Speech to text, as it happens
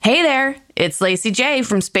Hey there, it's Lacey J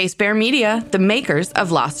from Space Bear Media, the makers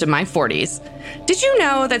of Lost in My 40s. Did you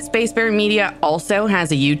know that Space Bear Media also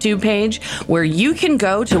has a YouTube page where you can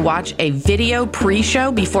go to watch a video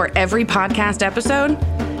pre-show before every podcast episode?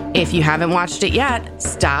 If you haven't watched it yet,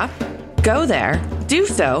 stop, go there, do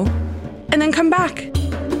so, and then come back.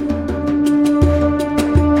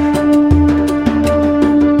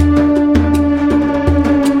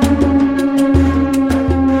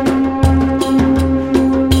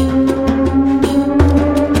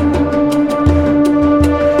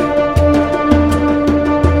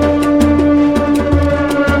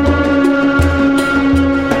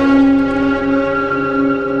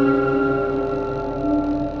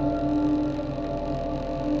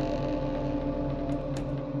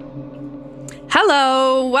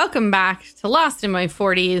 Hello, welcome back to Lost in My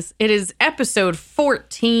 40s. It is episode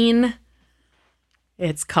 14.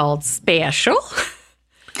 It's called Special.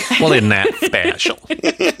 Well, isn't that special?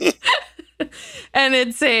 And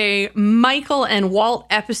it's a Michael and Walt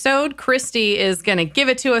episode. Christy is going to give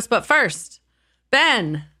it to us, but first,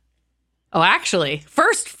 Ben. Oh, actually,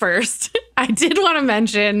 first, I did want to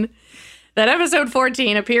mention that episode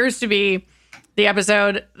 14 appears to be the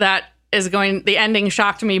episode that the ending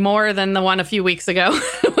shocked me more than the one a few weeks ago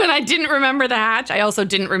when I didn't remember the hatch. I also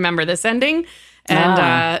didn't remember this ending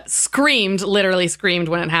and literally screamed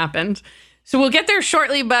when it happened. So we'll get there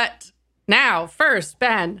shortly, but now, first,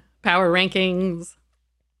 Ben, power rankings.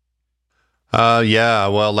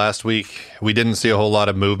 Well, last week we didn't see a whole lot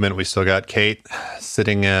of movement. We still got Kate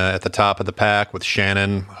sitting at the top of the pack with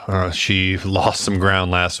Shannon. She lost some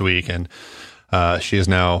ground last week, and she is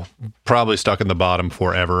now probably stuck in the bottom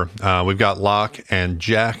forever. We've got Locke and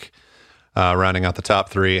Jack rounding out the top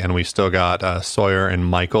three, and we still got Sawyer and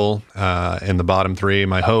Michael in the bottom three.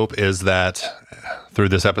 My hope is that through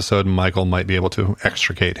this episode, Michael might be able to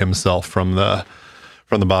extricate himself from the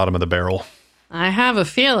bottom of the barrel. I have a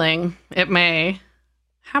feeling it may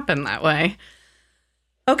happen that way.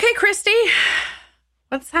 Okay, Christy,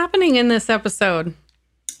 what's happening in this episode?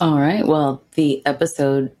 All right. Well, the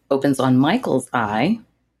episode opens on Michael's eye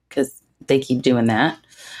because they keep doing that.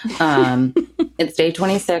 It's day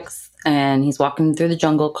 26, and he's walking through the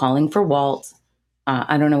jungle calling for Walt.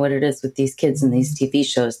 I don't know what it is with these kids in these TV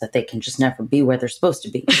shows that they can just never be where they're supposed to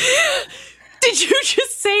be. Did you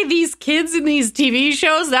just say these kids in these TV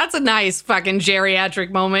shows? That's a nice fucking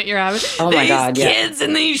geriatric moment you're having. Oh my God, yeah. Kids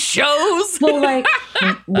in these shows. Well, like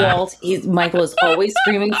Michael is always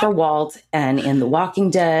screaming for Walt, and in The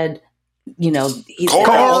Walking Dead, you know, he's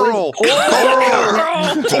Coral.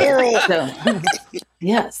 So,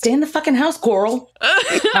 yeah, stay in the fucking house, Coral.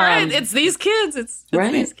 Right, it's these kids. It's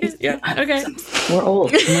right. These kids. Yeah. Okay. We're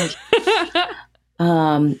old.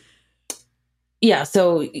 Yeah,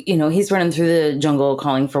 so, you know, he's running through the jungle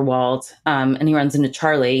calling for Walt, and he runs into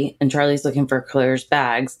Charlie, and Charlie's looking for Claire's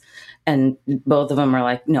bags, and both of them are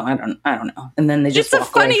like, no, I don't know. And then they just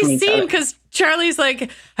walk away from each other. It's a funny scene because Charlie's like,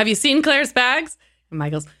 have you seen Claire's bags? And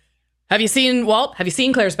Michael's, have you seen Walt? Have you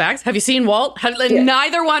seen Claire's bags? Have you seen Walt?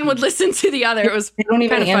 Neither one would listen to the other. It was They don't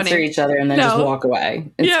even answer funny. Each other and then just walk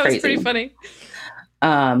away. It's crazy. It was pretty funny.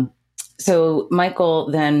 So Michael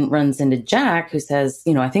then runs into Jack, who says,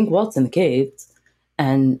 you know, I think Walt's in the caves.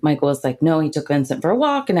 And Michael was like, no, he took Vincent for a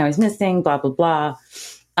walk and now he's missing, blah, blah, blah.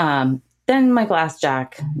 Then Michael asked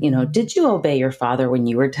Jack, you know, did you obey your father when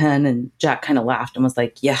you were 10? And Jack kind of laughed and was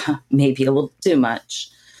like, yeah, maybe a little too much.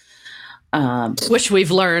 Which we've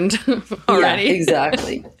learned already. Yeah,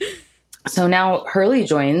 exactly. So now Hurley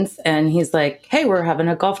joins and he's like, hey, we're having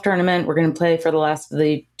a golf tournament. We're going to play for the last of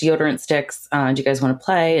the deodorant sticks. Do you guys want to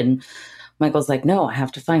play? And Michael's like, no, I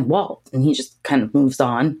have to find Walt. And he just kind of moves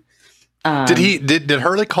on. Did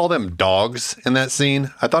Hurley call them dogs in that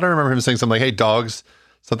scene? I thought I remember him saying something like, hey, dogs,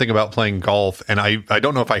 something about playing golf. And I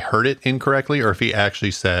don't know if I heard it incorrectly or if he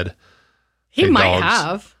actually said, he hey, might dogs.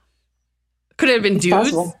 have. Could it have been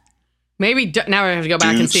dudes? Possible. Maybe now I have to go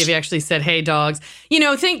back and see if he actually said, hey, dogs. You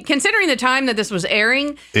know, considering the time that this was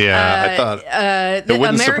airing. Yeah, I thought it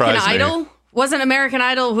wouldn't American surprise Idol. me. Wasn't American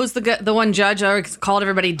Idol? Who's the one judge called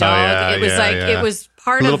everybody dog? yeah, it was yeah. It was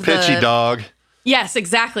part a of little pitchy dog. Yes,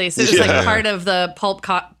 exactly. So it was like part of the pulp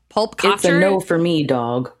culture. It's a no for me,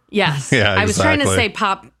 dog. Yes. Yeah, I was trying to exactly. say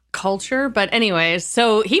pop culture, but anyways,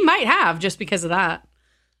 so he might have just because of that.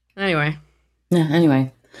 Anyway. Yeah,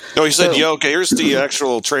 anyway. No, he said, yo, okay, here's the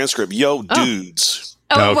actual transcript. Yo, dudes.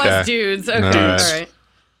 Oh, it Okay. was dudes. Okay,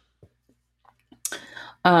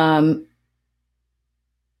 All all right.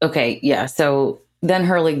 Okay, yeah. So then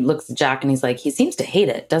Hurley looks at Jack and he's like, he seems to hate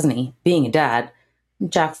it, doesn't he? Being a dad.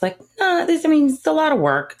 And Jack's like, it's a lot of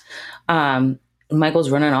work. Michael's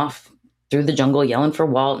running off through the jungle yelling for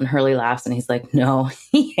Walt, and Hurley laughs and he's like, no,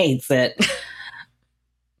 he hates it.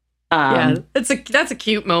 Yeah, that's a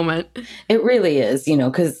cute moment. It really is, you know,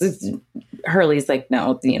 because Hurley's like,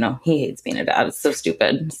 no, you know, he hates being a dad. It's so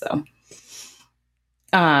stupid. So,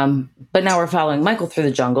 but now we're following Michael through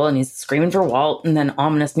the jungle and he's screaming for Walt, and then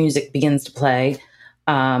ominous music begins to play.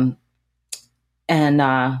 And then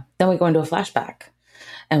we go into a flashback,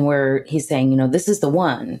 and where he's saying, you know, this is the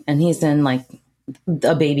one. And he's in like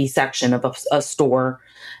a baby section of a store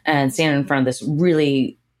and standing in front of this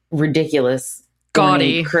really ridiculous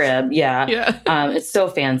gaudy crib. Yeah. It's so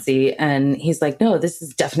fancy. And he's like, no, this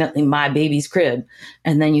is definitely my baby's crib.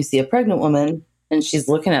 And then you see a pregnant woman and she's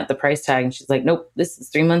looking at the price tag and she's like, nope, this is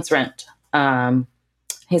 3 months rent.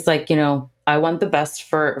 He's like, you know, I want the best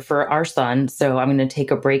for our son. So I'm going to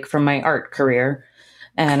take a break from my art career.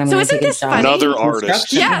 And I'm going to take a job. Another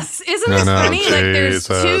artist. Yes. Isn't this funny? Jesus.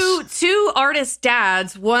 Like there's two artist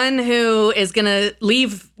dads, one who is going to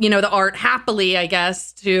leave, you know, the art happily, I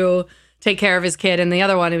guess, to take care of his kid, and the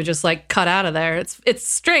other one who just like cut out of there. It's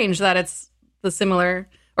strange that it's the similar,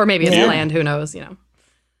 or maybe it's planned, who knows, you know.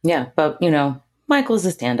 Yeah, but you know, Michael's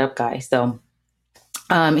a stand-up guy, so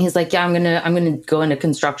he's like, yeah, I'm gonna go into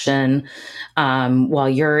construction while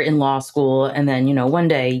you're in law school, and then, you know, one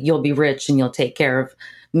day you'll be rich and you'll take care of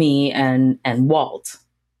me and Walt.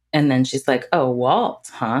 And then she's like, oh,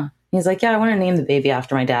 Walt, huh? He's like, yeah, I want to name the baby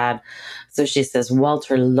after my dad. So she says,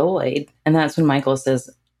 Walter Lloyd. And that's when Michael says,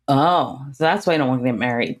 oh, so that's why I don't want to get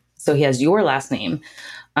married. So he has your last name.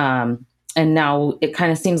 And now it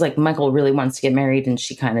kind of seems like Michael really wants to get married and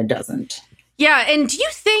she kind of doesn't. Yeah. And do you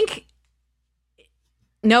think,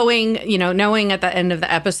 knowing at the end of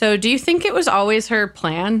the episode, do you think it was always her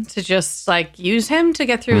plan to just like use him to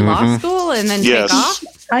get through law school and then take off?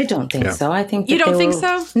 I don't think so. I think that you don't think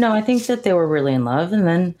so? No, I think that they were really in love and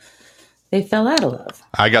then they fell out of love.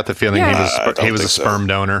 I got the feeling he was a sperm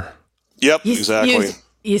donor. Yep, exactly.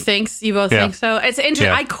 You think you both think so? It's interesting.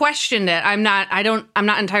 Yeah. I questioned it. I'm not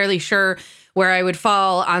entirely sure where I would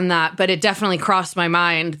fall on that, but it definitely crossed my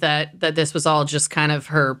mind that this was all just kind of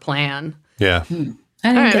her plan. Yeah.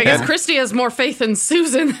 All right, I guess Christy has more faith in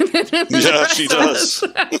Susan. Yeah, she does.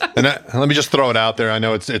 And let me just throw it out there. I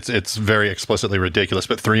know it's very explicitly ridiculous,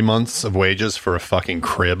 but 3 months of wages for a fucking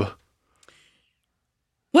crib.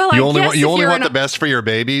 Well, you only want the best for your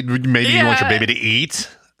baby. Maybe you want your baby to eat.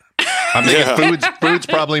 I'm thinking food's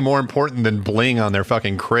probably more important than bling on their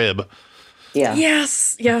fucking crib. Yeah.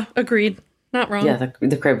 Yes. Yeah. Agreed. Not wrong. Yeah.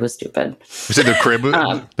 The crib was stupid. You said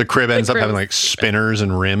the crib ends up having like spinners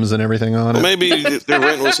and rims and everything on it. Maybe their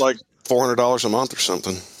rent was like $400 a month or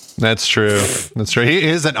something. That's true. That's true. He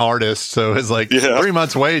is an artist, so it's like 3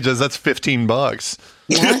 months' wages. That's $15.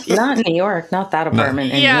 Not in New York. Not that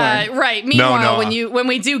apartment. In New York. Right. Meanwhile, when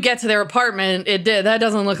we do get to their apartment, that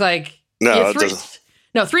doesn't look like it doesn't.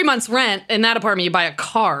 No, 3 months rent in that apartment. You buy a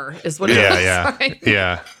car is what it looks like.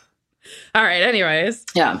 Yeah. All right. Anyways.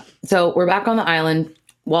 Yeah. So we're back on the island.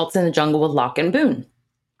 Walt's in the jungle with Locke and Boone.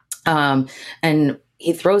 And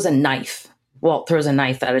he throws a knife. Walt throws a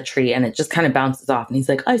knife at a tree and it just kind of bounces off. And he's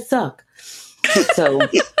like, I suck. So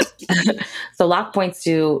Locke points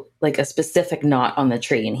to like a specific knot on the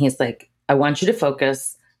tree. And he's like, I want you to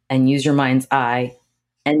focus and use your mind's eye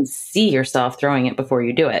and see yourself throwing it before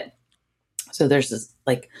you do it. So there's this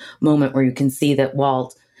like moment where you can see that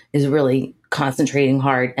Walt is really concentrating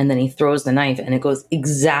hard, and then he throws the knife and it goes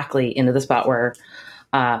exactly into the spot where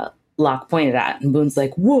Locke pointed at. And Boone's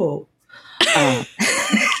like, whoa.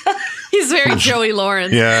 He's very Joey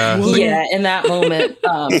Lawrence. Yeah. Yeah, in that moment,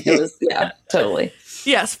 it was, totally.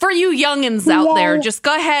 Yes, for you youngins out there, just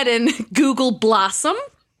go ahead and Google Blossom.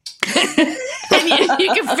 And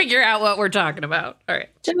you can figure out what we're talking about. All right.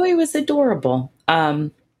 Joey was adorable.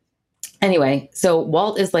 Anyway, so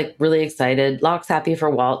Walt is like really excited. Locke's happy for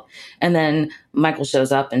Walt. And then Michael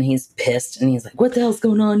shows up and he's pissed and he's like, what the hell's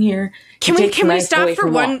going on here? Can we stop for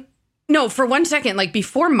one? No, for 1 second. Like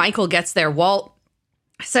before Michael gets there, Walt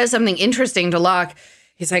says something interesting to Locke.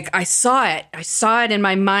 He's like, I saw it. I saw it in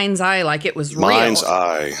my mind's eye like it was real. Mind's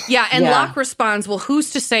eye. Yeah. And Locke responds, well,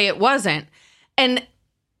 who's to say it wasn't? And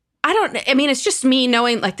it's just me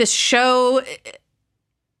knowing like this show.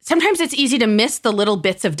 Sometimes it's easy to miss the little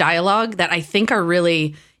bits of dialogue that I think are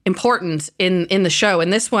really important in the show.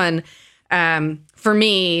 And this one, for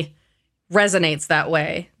me, resonates that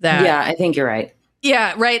way. I think you're right.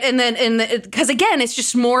 Yeah, right. And then, because again, it's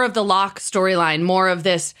just more of the Locke storyline, more of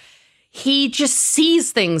this. He just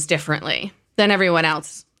sees things differently than everyone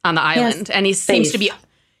else on the island, and he seems to be,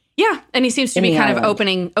 kind of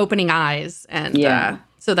opening eyes, and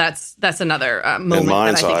so that's another moment. And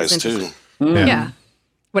mind's that I think eyes too. Yeah,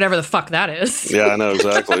 whatever the fuck that is. Yeah, I know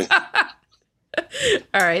exactly.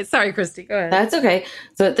 All right. Sorry, Christy. Go ahead. That's okay.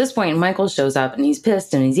 So at this point, Michael shows up and he's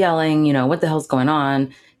pissed and he's yelling, what the hell's going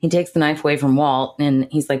on? He takes the knife away from Walt and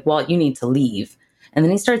he's like, Walt, you need to leave. And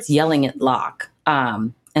then he starts yelling at Locke.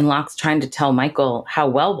 And Locke's trying to tell Michael how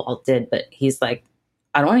well Walt did, but he's like,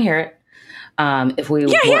 I don't want to hear it. If we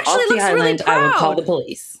were off the island, I would call the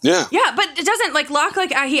police. Yeah. Yeah, but it doesn't Locke,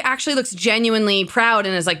 he actually looks genuinely proud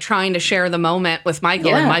and is trying to share the moment with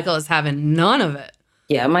Michael, and Michael is having none of it.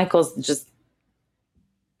 Yeah, Michael's just,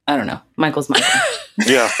 I don't know. Michael's Michael.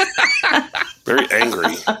 Yeah. Very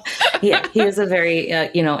angry. Yeah, he is a very,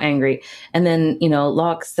 angry. And then,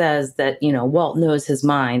 Locke says that, Walt knows his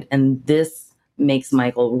mind, and this makes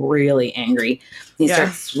Michael really angry. He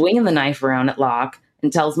starts swinging the knife around at Locke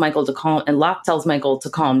and tells Michael to calm, and Locke tells Michael to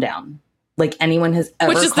calm down. Like anyone has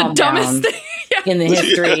ever Which is calmed the dumbest down thing. in the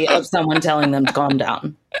history of someone telling them to calm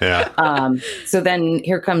down. Yeah. So then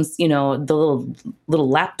here comes, the little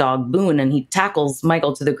lapdog Boone, and he tackles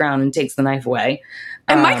Michael to the ground and takes the knife away.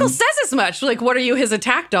 And Michael says as much, what are you, his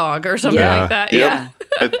attack dog or something like that? Yeah.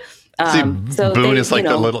 See, Boone is like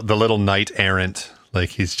the little knight errant. Like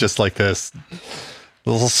he's just like this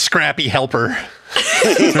little scrappy helper.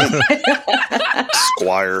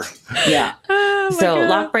 Squire. Yeah. So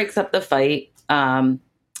Locke breaks up the fight, and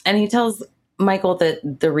he tells Michael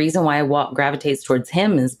that the reason why Walt gravitates towards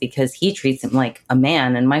him is because he treats him like a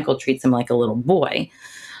man, and Michael treats him like a little boy.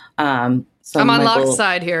 So I'm on Locke's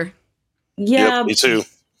side here. Yeah, yep, me too.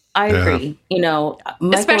 I agree. Michael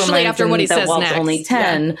especially after what he says Walt's next. Only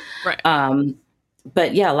 10. Yeah. Right.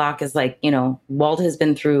 But yeah, Locke is like, Walt has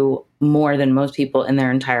been through more than most people in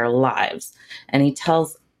their entire lives. And he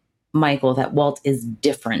tells Michael that Walt is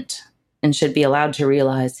different and should be allowed to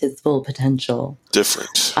realize his full potential.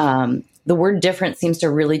 Different. The word different seems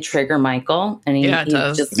to really trigger Michael. And it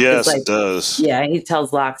does. It does. Yeah, he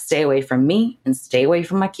tells Locke, stay away from me and stay away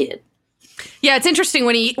from my kid. Yeah, it's interesting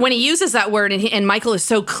when he uses that word and Michael is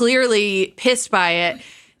so clearly pissed by it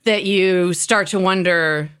that you start to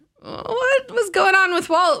wonder what was going on with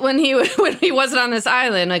Walt when he wasn't on this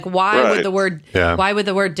island. Why would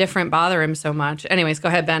the word different bother him so much? Anyways, go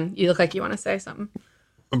ahead, Ben. You look like you want to say something.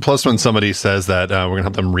 Plus, when somebody says that we're going to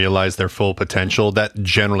help them realize their full potential, that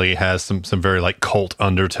generally has some very cult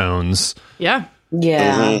undertones. Yeah.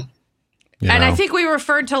 Yeah. Mm-hmm. And I think we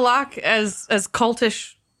referred to Locke as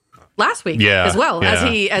cultish last week as well,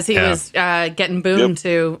 as he was getting Boone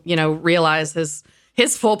to realize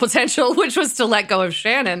his full potential, which was to let go of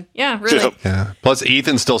Shannon. Yeah, really. Yep. Yeah. Plus,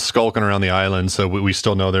 Ethan's still skulking around the island, so we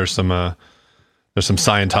still know there's some Scientology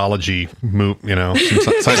Scientology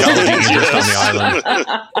interest on the island.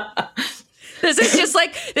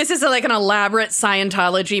 This is like an elaborate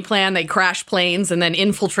Scientology plan. They crash planes and then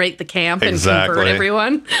infiltrate the camp and convert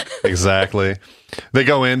everyone. Exactly. They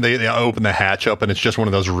go in, they open the hatch up, and it's just one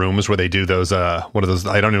of those rooms where they do those, what are those,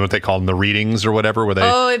 I don't know what they call them, the readings or whatever, where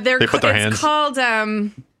they put their hands. It's called, to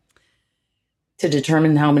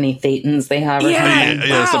determine how many thetans they have or something.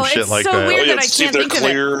 Yeah, some shit like so that. Weird that I can't think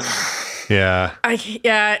clear. of it. Yeah.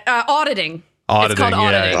 Auditing. Auditing, it's called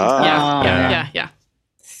auditing. Yeah.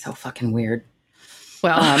 So fucking weird.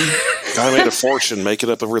 Well, I made a fortune, make it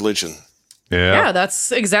up a religion. Yeah,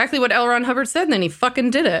 that's exactly what L. Ron Hubbard said, and then he fucking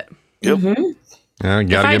did it. Yep. Mm-hmm. Yeah,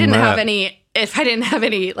 if I didn't have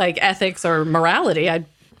any ethics or morality, I'd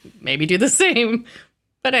maybe do the same.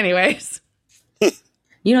 But anyways,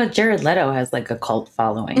 Jared Leto has a cult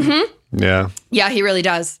following. Mm-hmm. Yeah, he really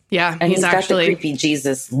does. Yeah, and he's actually got the creepy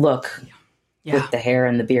Jesus look with the hair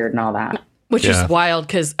and the beard and all that. Which is wild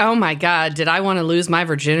because, oh my God, did I want to lose my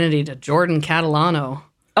virginity to Jordan Catalano?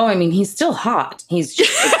 Oh, I mean, he's still hot. He's just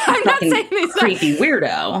a fucking creepy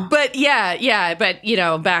weirdo. But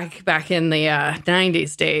back in the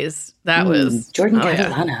 90s days, that was... Jordan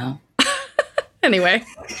Catalano. Yeah. Anyway,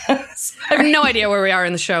 I have no idea where we are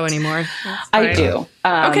in the show anymore. I do.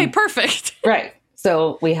 Okay, perfect. Right.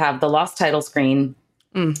 So we have the lost title screen,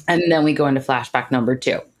 and then we go into flashback number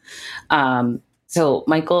 2. So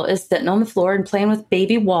Michael is sitting on the floor and playing with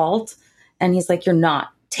baby Walt, and he's like, you're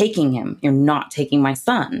not taking him. You're not taking my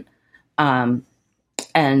son. And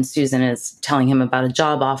Susan is telling him about a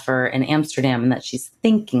job offer in Amsterdam and that she's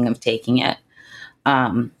thinking of taking it.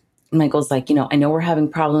 Michael's like, I know we're having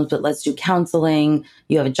problems, but let's do counseling.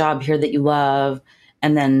 You have a job here that you love.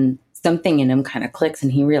 And then something in him kind of clicks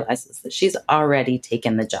and he realizes that she's already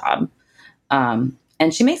taken the job.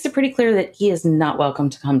 And she makes it pretty clear that he is not welcome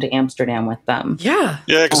to come to Amsterdam with them. Yeah.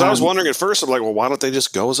 Yeah, because I was wondering at first, I'm like, well, why don't they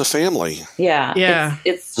just go as a family? Yeah. Yeah.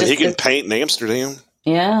 It's he can paint in Amsterdam.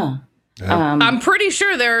 Yeah. I'm pretty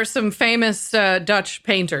sure there are some famous Dutch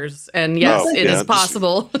painters, and yes, it is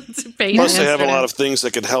possible to paint. Plus, they have a lot of things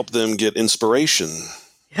that could help them get inspiration.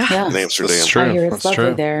 Yeah. in Amsterdam. That's true. I hear it's That's lovely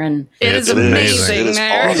true. there. And It is It is. amazing It is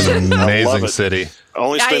there. It's awesome. an I love amazing it. city. I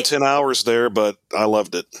only spent 10 hours there, but I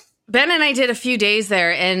loved it. Ben and I did a few days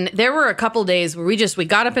there, and there were a couple days where we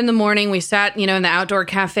got up in the morning, we sat, in the outdoor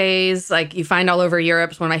cafes like you find all over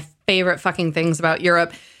Europe. It's one of my favorite fucking things about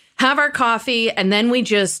Europe. Have our coffee, and then we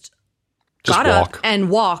just got walk. up and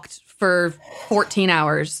walked for 14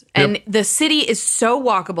 hours. And the city is so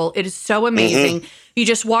walkable. It is so amazing. You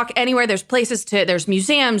just walk anywhere. There's there's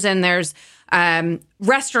museums, and there's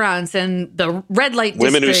restaurants, and the red light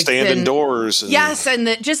Women who district, stand and- indoors. And Yes, and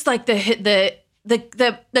the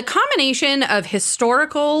combination of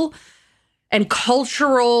historical and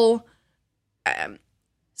cultural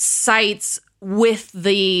sites with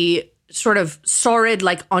the sort of sordid,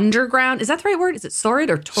 like underground. Is that the right word? Is it sordid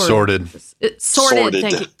or torrid? Sordid. It's sordid. Sordid.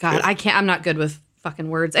 Thank you. God, I'm not good with fucking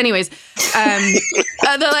words. Anyways,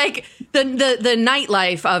 the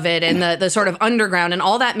nightlife of it and the sort of underground and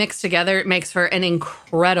all that mixed together makes for an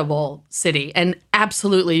incredible city. And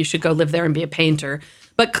absolutely, you should go live there and be a painter.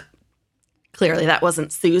 But clearly, that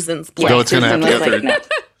wasn't Susan's plan. So it's going to have Susan to was go like,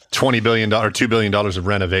 through no. $20 billion or $2 billion of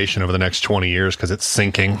renovation over the next 20 years because it's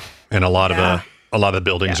sinking, and a lot of the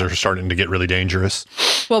buildings are starting to get really dangerous.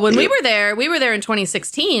 Well, when we were there in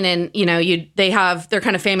 2016, and they're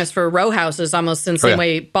kind of famous for row houses, almost in the same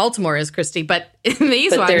way Baltimore is, Christy. But in these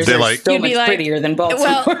But ones, theirs They are like- so You'd be much like- prettier than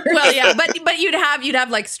Baltimore. well, yeah, but you'd have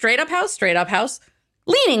like straight up house,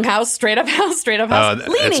 leaning house, straight up house, leaning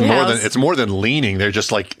house. It's more than leaning. They're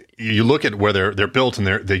just like, you look at where they're built, and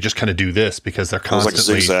they just kind of do this because they're it was like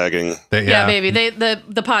constantly zigzagging. Yeah, baby.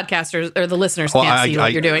 The podcasters or the listeners Well, can't see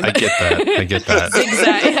what you're doing. I get that. I get that.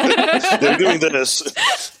 Exactly. They're doing this.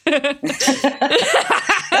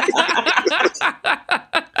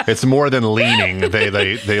 It's more than leaning. They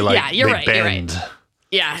like Yeah, you're they right, you're bend.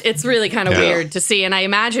 Yeah, it's really kind of weird to see, and I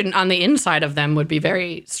imagine on the inside of them would be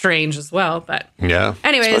very strange as well. But Yeah.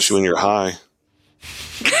 anyways, Especially when you're high.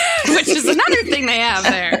 which is another thing they have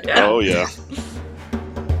there. Yeah. Oh, yeah.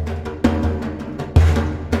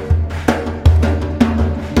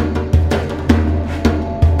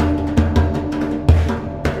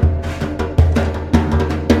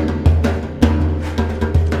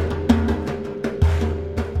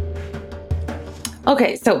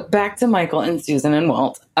 Okay, so back to Michael and Susan and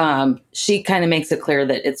Walt. She kind of makes it clear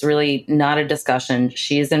that it's really not a discussion.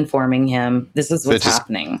 She's informing him. This is what's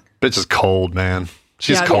happening. Bitch is cold, man.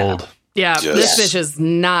 She's Yeah, cold. Yeah, Yes. this bitch is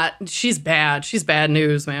not. She's bad. She's bad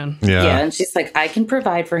news, man. Yeah, and she's like, I can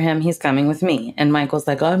provide for him. He's coming with me. And Michael's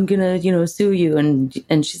like, I'm gonna, sue you. And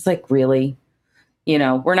she's like, really?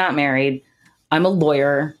 We're not married. I'm a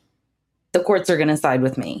lawyer. The courts are gonna side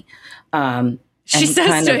with me. She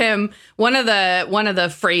says to him, one of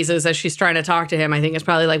the phrases as she's trying to talk to him, I think is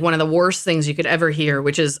probably like one of the worst things you could ever hear,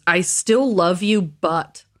 which is, I still love you,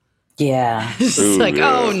 but. Yeah. It's Ooh, like,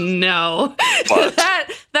 yeah. oh no. But.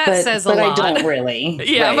 that says a but lot. I don't really.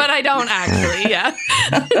 Yeah, Right. but I don't actually. Yeah.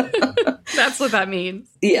 That's what that means.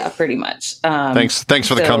 Yeah, pretty much. Thanks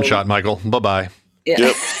for the cum shot, Michael. Bye-bye. Yeah.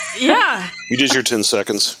 Yep. Yeah. You did your 10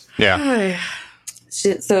 seconds. Yeah.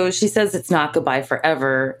 So she says it's not goodbye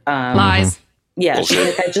forever. Lies. Yeah, Bullshit.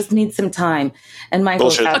 she's like, I just need some time. And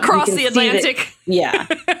Michael's Bullshit. Across you the can see that- Atlantic. yeah,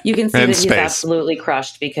 you can see And that he's space. absolutely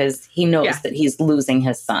crushed because he knows Yeah. that he's losing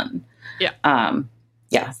his son. Yeah.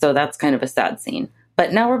 Yeah, so that's kind of a sad scene.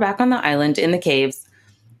 But now we're back on the island in the caves.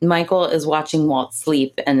 Michael is watching Walt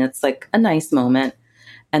sleep, and it's like a nice moment.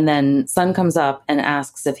 And then Son comes up and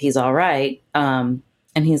asks if he's all right. And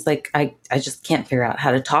he's like, I just can't figure out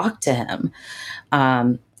how to talk to him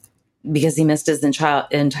because he missed his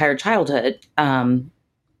entire childhood. And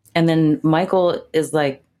then Michael is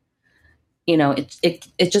like,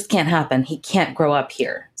 it just can't happen. He can't grow up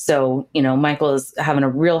here. So, Michael is having a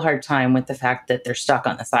real hard time with the fact that they're stuck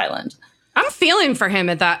on this island. I'm feeling for him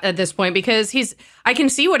at this point because I can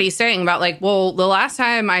see what he's saying about like, well, the last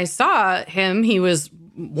time I saw him, he was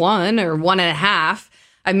 1 or 1.5.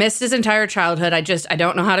 I missed his entire childhood. I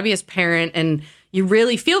don't know how to be his parent. And you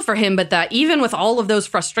really feel for him, but that even with all of those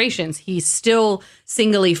frustrations, he's still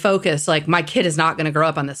singly focused. Like, my kid is not going to grow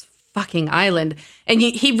up on this fucking island. And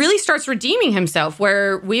he really starts redeeming himself,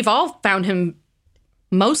 where we've all found him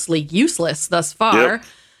mostly useless thus far. Yep.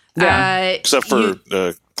 Yeah. Except for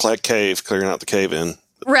cave, clearing out the cave in.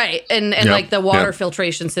 Right. And like the water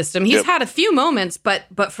filtration system. He's had a few moments, but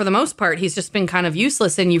for the most part, he's just been kind of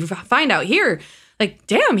useless. And you find out here, like,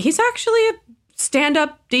 damn, he's actually a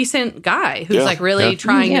stand-up, decent guy who's like really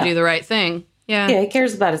trying to do the right thing. Yeah. Yeah, he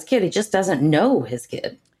cares about his kid. He just doesn't know his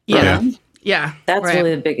kid. Yeah. Yeah. That's right.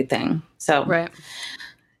 really the big thing. So Right.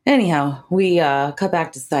 anyhow, we cut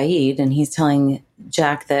back to Saeed, and he's telling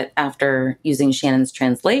Jack that after using Shannon's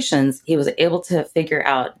translations, he was able to figure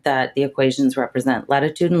out that the equations represent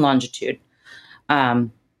latitude and longitude.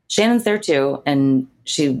 Shannon's there too, and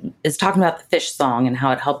she is talking about the fish song and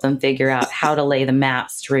how it helped them figure out how to lay the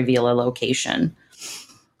maps to reveal a location.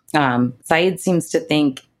 Saeed seems to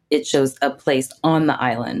think it shows a place on the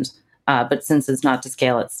island, but since it's not to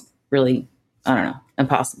scale, it's really, I don't know,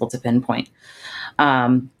 impossible to pinpoint.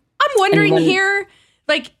 I'm wondering here,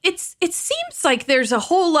 like, it seems like there's a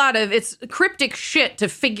whole lot of it's cryptic shit to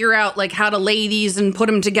figure out, like, how to lay these and put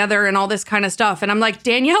them together and all this kind of stuff. And I'm like,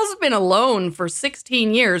 Danielle's been alone for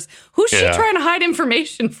 16 years. Who's she trying to hide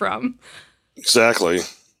information from? Exactly.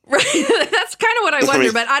 Right. That's kind of what I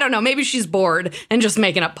wonder, but I don't know. Maybe she's bored and just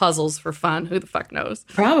making up puzzles for fun. Who the fuck knows?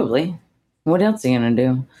 Probably. What else are you going to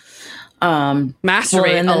do?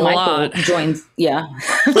 Masturbate and a then Michael lot. joins. Yeah.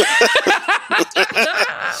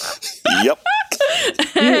 Yep.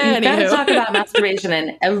 You've got to talk about masturbation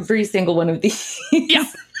in every single one of these. Yeah.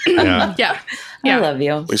 Yeah. Yeah. I love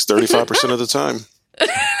you. At least 35% of the time.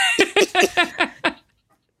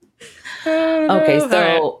 Okay,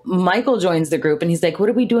 so Michael joins the group and he's like, what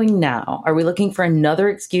are we doing now? Are we looking for another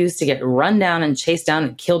excuse to get run down and chased down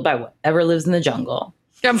and killed by whatever lives in the jungle?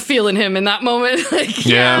 I'm feeling him in that moment. Like,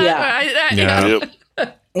 Yeah. Yep.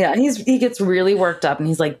 Yeah, he gets really worked up and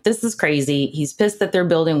he's like, this is crazy. He's pissed that they're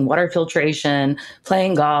building water filtration,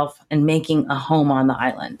 playing golf, and making a home on the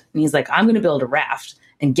island. And he's like, I'm going to build a raft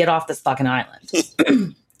and get off this fucking island.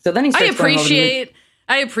 So then he starts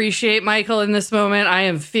I appreciate Michael in this moment. I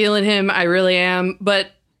am feeling him. I really am.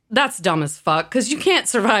 But that's dumb as fuck because you can't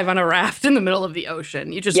survive on a raft in the middle of the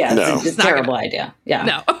ocean. You just it's a terrible idea. Yeah.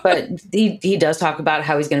 No. But he does talk about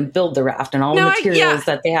how he's going to build the raft and all the materials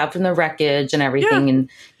that they have from the wreckage and everything. Yeah. And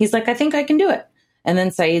he's like, I think I can do it. And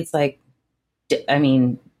then Saeed's like, I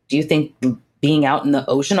mean, do you think being out in the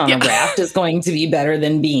ocean on a raft is going to be better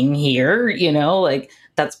than being here? You know, like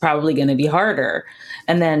that's probably going to be harder.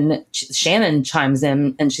 And then Shannon chimes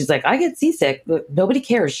in and she's like, I get seasick. But nobody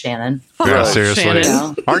cares, Shannon. Yeah, seriously. Shannon. You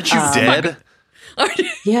know? Aren't you dead?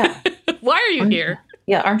 Yeah. Why are you here?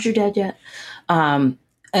 Yeah. Aren't you dead yet? And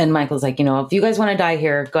Michael's like, you know, if you guys want to die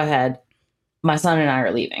here, go ahead. My son and I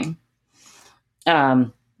are leaving.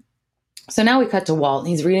 So now we cut to Walt.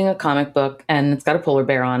 He's reading a comic book and it's got a polar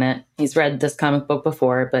bear on it. He's read this comic book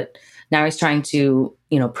before, but now he's trying to,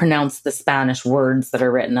 you know, pronounce the Spanish words that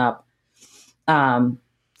are written up. And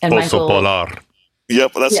Oso Michael, polar.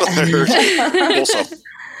 Yep, that's what I heard. Also.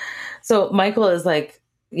 So Michael is like,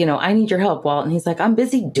 you know, I need your help, Walt. And he's like, I'm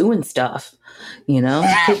busy doing stuff, you know?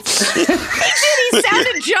 He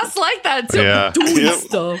sounded just like that. So doing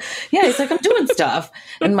stuff. Yeah, he's like, I'm doing stuff.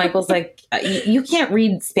 And Michael's like, you can't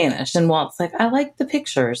read Spanish. And Walt's like, I like the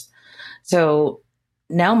pictures. So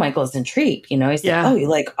now Michael's intrigued, you know? He's like, oh, you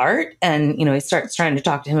like art? And, you know, he starts trying to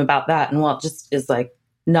talk to him about that. And Walt just is like,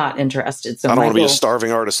 not interested. So I don't want to be a Michael-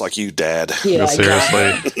 starving artist like you, Dad. Yeah,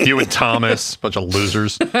 Seriously. You and Thomas, bunch of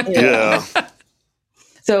losers. Yeah.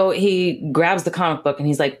 So he grabs the comic book and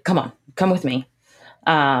he's like, come on, come with me.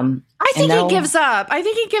 I think he gives up. I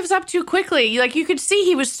think he gives up too quickly. Like you could see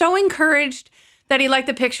he was so encouraged that he liked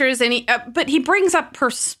the pictures and but he brings up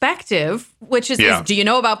perspective, which is, do you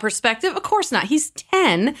know about perspective? Of course not. He's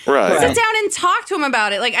 10. Right. Sit down and talk to him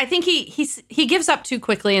about it. Like I think he gives up too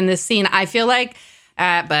quickly in this scene. I feel like,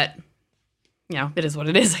 but you know, it is what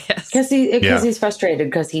it is, I guess. Because he's frustrated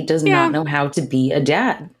because he does not know how to be a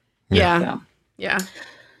dad. Yeah.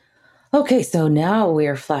 Okay, so now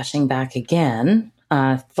we're flashing back again.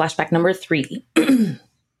 Flashback number 3.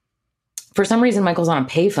 For some reason, Michael's on a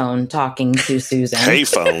payphone talking to Susan.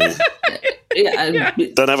 Payphone? Yeah.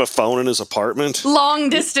 Doesn't have a phone in his apartment? Long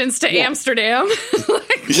distance to Amsterdam.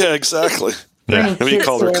 Yeah, exactly. For any Maybe he kids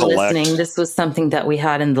called who her are Collect. listening, this was something that we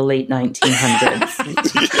had in the late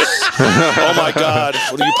 1900s. Oh my God.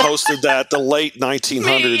 When you posted that, the late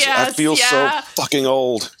 1900s, I feel so fucking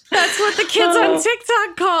old. That's what the kids on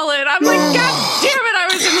TikTok call it. I'm like, God damn it, I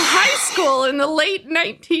was in high school in the late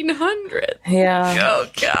 1900s. Yeah. Oh,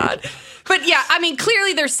 God. But yeah, I mean,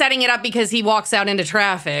 clearly they're setting it up because he walks out into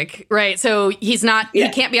traffic, right? So he's not, he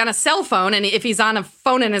can't be on a cell phone. And if he's on a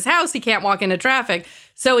phone in his house, he can't walk into traffic.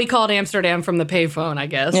 So he called Amsterdam from the payphone, I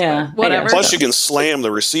guess. Yeah. Whatever. Plus, you can slam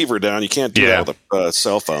the receiver down. You can't do that with a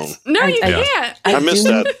cell phone. No, you can't. I missed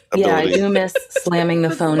that ability. Yeah, I do miss slamming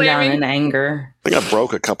the phone down in anger. I think I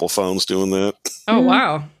broke a couple phones doing that. Oh,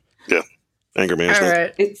 wow. Yeah. Anger management. All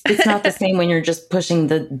right. It's not the same when you're just pushing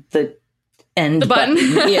the end button.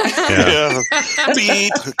 Yeah. Yeah.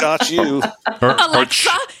 Beep. Got you.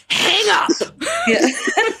 Alexa, hang up. Yeah.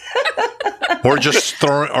 Or just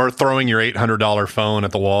throwing your $800 phone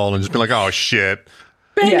at the wall and just be like, oh shit.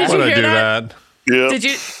 Ben, Yeah. did Why you did I hear do that? that? Yeah.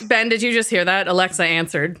 Did you just hear that? Alexa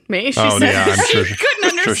answered me. She said I'm sure she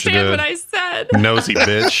couldn't understand what I said. Nosy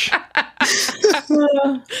bitch.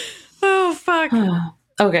 Oh, fuck.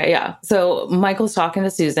 Okay, yeah. So Michael's talking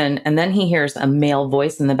to Susan, and then he hears a male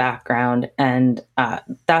voice in the background, and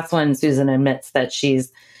that's when Susan admits that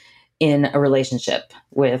she's in a relationship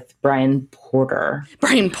with Brian Porter.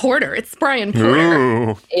 Brian Porter. It's Brian Porter.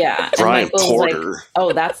 Ooh. Yeah. Brian Porter. Like,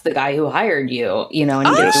 oh, that's the guy who hired you, and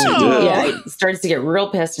he starts to get real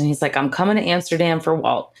pissed, and he's like, I'm coming to Amsterdam for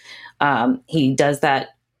Walt. He does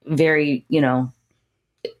that very,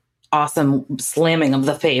 awesome slamming of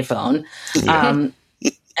the payphone.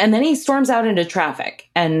 And then he storms out into traffic,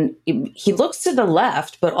 and he looks to the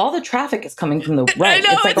left, but all the traffic is coming from the right. I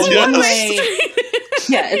know, it's like a one-way.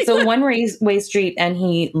 Yeah, it's a one-way street, and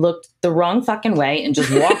he looked the wrong fucking way and just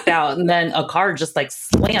walked out, and then a car just like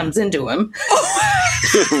slams into him.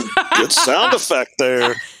 Good sound effect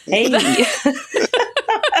there. Hey.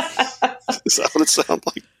 Is that what it sounded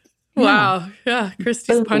like? Wow. Yeah,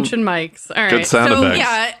 Christy's punching mics. All right. Good sound effects.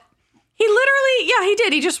 Yeah, he literally, he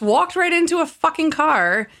did. He just walked right into a fucking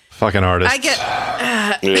car. Fucking artist. I get...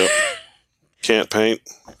 Yeah. Can't paint.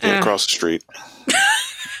 Can't cross the street.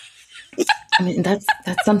 I mean, that's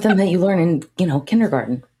something that you learn in,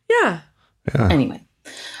 kindergarten. Yeah. Anyway,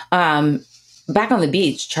 back on the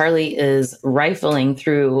beach, Charlie is rifling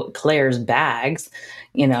through Claire's bags,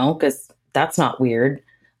 because that's not weird.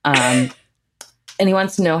 And he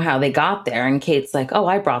wants to know how they got there. And Kate's like, oh,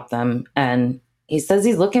 I brought them. And he says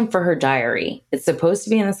he's looking for her diary. It's supposed to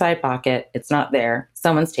be in the side pocket. It's not there.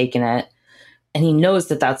 Someone's taken it. And he knows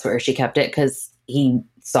that that's where she kept it because he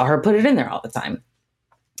saw her put it in there all the time.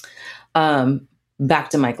 Back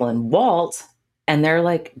to Michael and Walt, and they're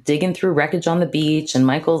like digging through wreckage on the beach, and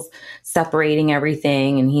Michael's separating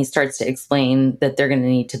everything, and he starts to explain that they're going to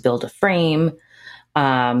need to build a frame.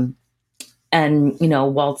 And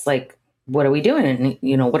Walt's like, what are we doing? And,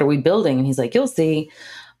 what are we building? And he's like, you'll see.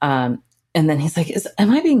 And then he's like,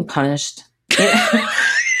 am I being punished?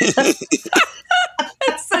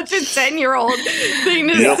 It's such a 10-year-old thing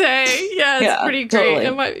to say. Yeah, it's pretty great. Totally.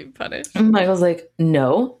 It might be punished. And Michael's like,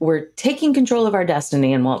 no, we're taking control of our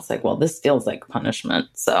destiny. And Walt's like, well, this feels like punishment.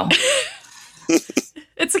 So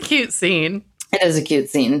it's a cute scene. It is a cute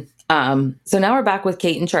scene. So now we're back with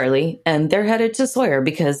Kate and Charlie, and they're headed to Sawyer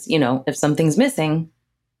because, if something's missing,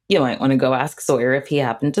 you might want to go ask Sawyer if he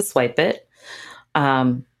happened to swipe it.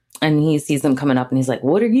 And he sees them coming up, and he's like,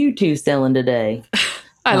 what are you two selling today?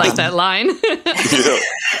 I like that line. Because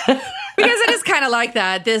it is kind of like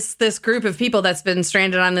that. This group of people that's been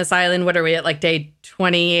stranded on this island, what are we at, like day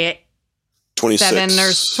 27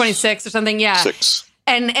 or 26 or something? Yeah. 6.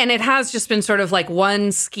 And it has just been sort of like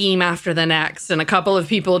one scheme after the next, and a couple of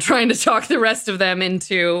people trying to talk the rest of them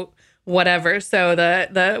into whatever. So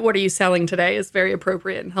the what are you selling today is very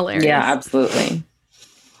appropriate and hilarious. Yeah, absolutely.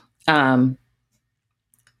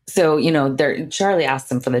 So, Charlie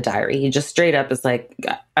asks him for the diary. He just straight up is like,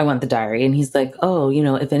 I want the diary. And he's like, oh,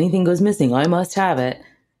 if anything goes missing, I must have it.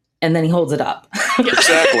 And then he holds it up.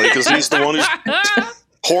 Exactly, because he's the one who's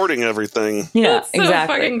hoarding everything. Yeah, that's so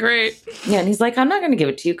exactly. fucking great. Yeah, and he's like, I'm not going to give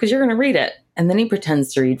it to you because you're going to read it. And then he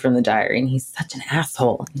pretends to read from the diary, and he's such an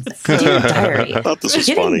asshole. He's like, dear diary. I thought this was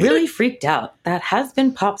getting funny. Really freaked out. That has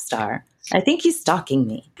been pop star. I think he's stalking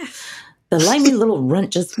me. The limey little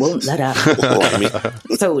runt just won't let up.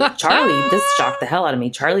 So Charlie, this shocked the hell out of me.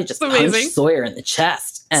 Charlie just punched Sawyer in the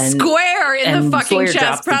chest. And square in the fucking Sawyer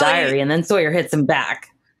chest. drops the diary, and then Sawyer hits him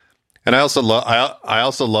back. And I also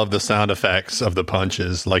love the sound effects of the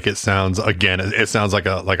punches. Like it sounds like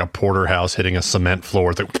a porterhouse hitting a cement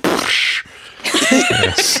floor. It's like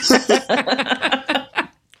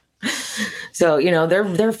So,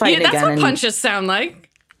 they're fighting again. That's what punches sound like.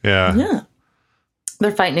 Yeah. Yeah.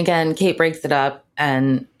 They're fighting again. Kate breaks it up,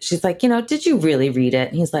 and she's like, did you really read it?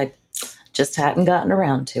 And he's like, just hadn't gotten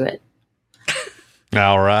around to it.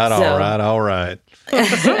 All right.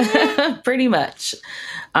 Pretty much.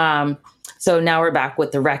 So now we're back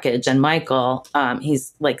with the wreckage, and Michael,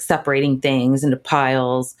 he's like separating things into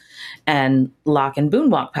piles, and Locke and Boone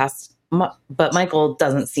walk past, but Michael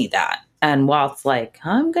doesn't see that. And Walt's like,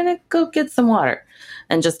 I'm going to go get some water,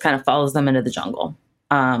 and just kind of follows them into the jungle.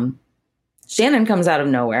 Shannon comes out of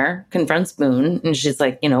nowhere, confronts Boone, and she's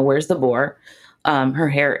like, where's the boar? Her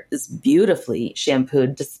hair is beautifully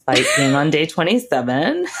shampooed despite being on day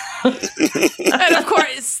 27. And of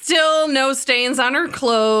course, still no stains on her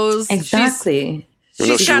clothes. Exactly.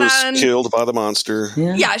 She was killed by the monster.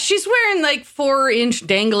 Yeah, she's wearing like 4-inch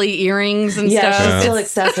dangly earrings and stuff. She's still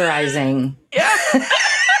accessorizing. Yeah.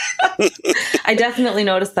 I definitely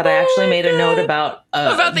noticed that. I actually made a note about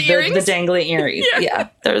the earrings, the dangly earrings. Yeah,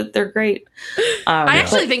 they're great. I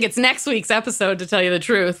actually think it's next week's episode, to tell you the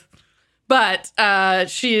truth, but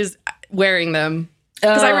she is wearing them.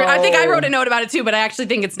 Because I think I wrote a note about it too, but I actually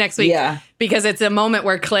think it's next week because it's a moment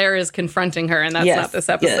where Claire is confronting her, and that's not this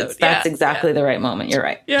episode. Yes, that's exactly the right moment. You're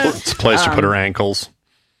right. Yeah. It's a place to put her ankles.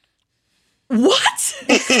 What?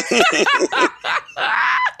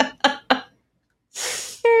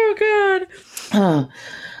 Oh, God.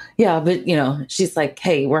 Yeah, but, she's like,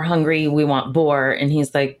 hey, we're hungry. We want boar. And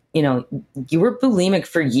he's like, you were bulimic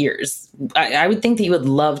for years. I would think that you would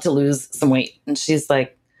love to lose some weight. And she's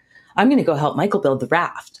like, I'm going to go help Michael build the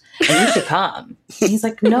raft. And you should come. And he's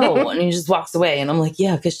like, no. And he just walks away. And I'm like,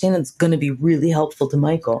 yeah, because Shannon's going to be really helpful to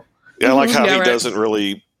Michael. Yeah, I like how he doesn't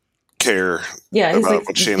really care he's about like,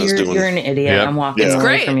 what Shannon's doing. You're an idiot. Yep. I'm walking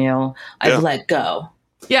away from you. I've let go.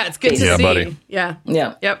 Yeah, it's good to see. Buddy. Yeah.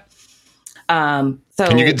 Yep. So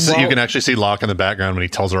And you can actually see Locke in the background when he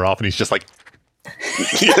tells her off, and he's just like, For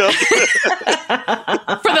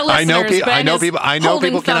the listeners, I know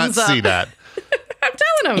people cannot see that. I'm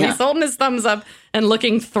telling him. He's holding his thumbs up and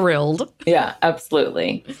looking thrilled. Yeah,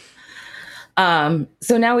 absolutely. So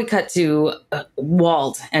now we cut to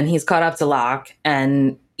Walt, and he's caught up to Locke,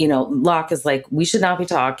 and Locke is like, we should not be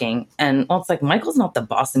talking, and Walt's like, Michael's not the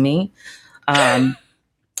boss of me, and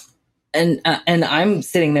I'm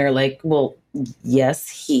sitting there like, well, yes,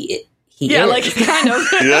 he yeah, is. like kind of.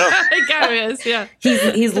 Yeah, it kind of is. Yeah,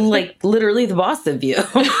 he's like literally the boss of you.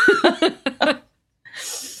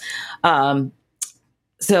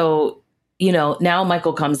 So, now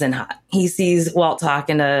Michael comes in hot. He sees Walt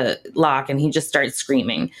talking to Locke, and he just starts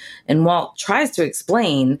screaming. And Walt tries to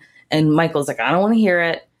explain, and Michael's like, I don't want to hear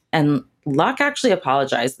it. And Locke actually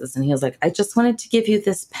apologizes, and he was like, I just wanted to give you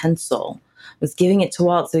this pencil. I was giving it to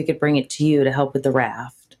Walt so he could bring it to you to help with the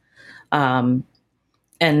raft. And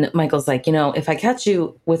Michael's like, if I catch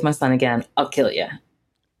you with my son again, I'll kill you.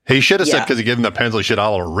 He should have said, because he gave him the pencil, he should,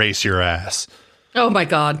 I'll erase your ass. Oh, my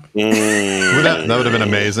God. That would have been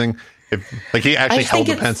amazing. If he actually held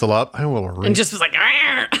the pencil up, I will erase. And just was like,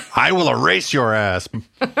 I will erase your ass.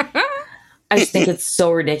 I just think it's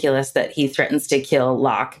so ridiculous that he threatens to kill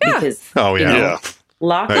Locke because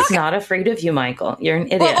Locke is not afraid of you, Michael. You're an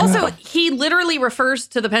idiot. Well, also, he literally refers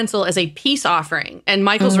to the pencil as a peace offering, and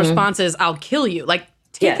Michael's response is, I'll kill you. Like,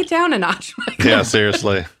 take it down a notch, Michael. Yeah,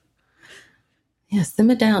 seriously. Yeah,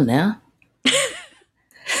 simmer down now.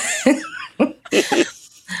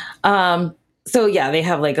 So they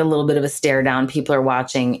have like a little bit of a stare down. People are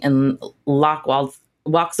watching, and Locke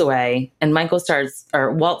walks away, and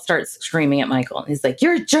Walt starts screaming at Michael. He's like,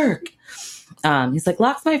 you're a jerk. He's like,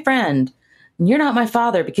 Locke's my friend. And you're not my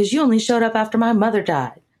father because you only showed up after my mother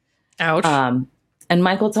died. Ouch. And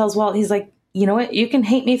Michael tells Walt, he's like, you know what? You can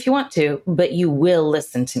hate me if you want to, but you will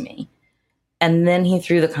listen to me. And then he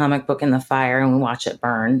threw the comic book in the fire, and we watch it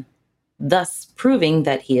burn, thus proving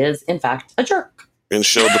that he is, in fact, a jerk. And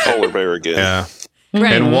showed the polar bear again. Yeah.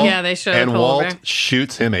 Right. And they showed and the polar Walt bear.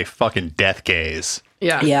 shoots him a fucking death gaze.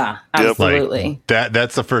 Yeah. Yeah, absolutely. Like,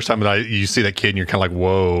 that's the first time that you see that kid, and you're kind of like,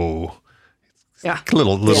 whoa. Yeah. Got a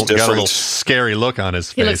little scary look on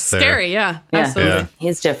his face. He looks scary. Yeah. Absolutely. Yeah.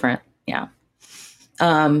 He's different. Yeah.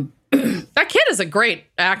 That kid is a great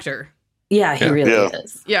actor. Yeah, he really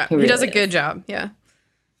is. Yeah. He does a good job. Yeah.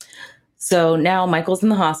 So now Michael's in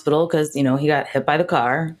the hospital because, he got hit by the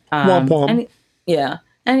car. And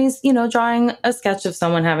he's, drawing a sketch of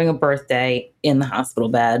someone having a birthday in the hospital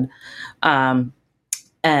bed. And,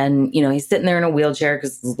 he's sitting there in a wheelchair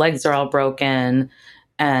because his legs are all broken.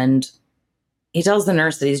 And he tells the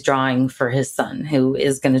nurse that he's drawing for his son, who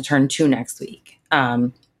is going to turn 2 next week.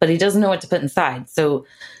 But he doesn't know what to put inside. So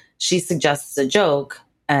she suggests a joke.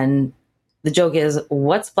 And the joke is,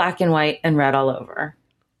 what's black and white and red all over?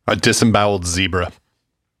 A disemboweled zebra.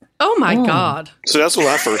 Oh, my God. So that's what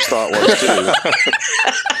I first thought was, too.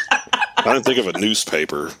 I didn't think of a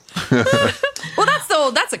newspaper.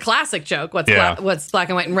 Well, that's a classic joke. What's black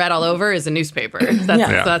and white and red all over is a newspaper.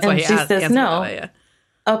 That's why he she says, no,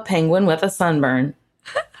 a penguin with a sunburn.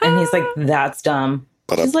 And he's like, that's dumb.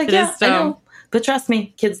 She's like, yeah, I know. But trust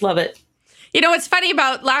me, kids love it. What's funny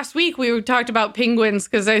about last week, we talked about penguins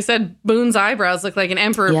because I said Boone's eyebrows look like an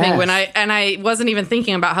emperor penguin. I wasn't even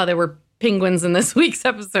thinking about how there were penguins in this week's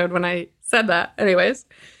episode when I said that. Anyways.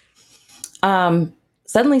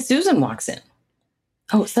 Suddenly Susan walks in.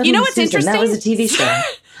 Oh, suddenly what's Susan. interesting? That was a TV show.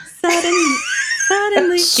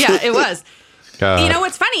 Suddenly. Yeah, it was.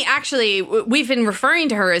 What's funny, actually, we've been referring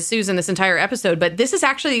to her as Susan this entire episode, but this is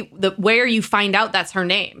actually where you find out that's her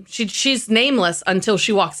name. She's nameless until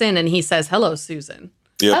she walks in and he says, hello, Susan.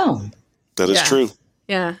 Yep. Oh. That is true.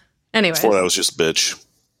 Yeah. Anyway. Before that was just bitch.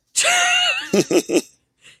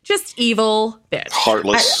 Just evil bitch.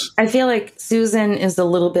 Heartless. I feel like Susan is a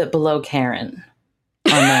little bit below Karen.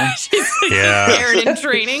 She's like Karen in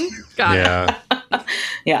training. Got it.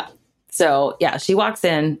 Yeah. So, yeah, she walks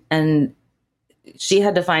in and she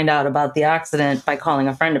had to find out about the accident by calling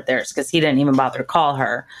a friend of theirs because he didn't even bother to call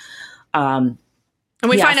her. And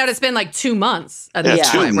we find out it's been like 2 months at this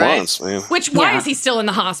point, 2 months, right? man. Which, why is he still in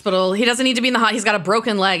the hospital? He doesn't need to be in the hospital. He's got a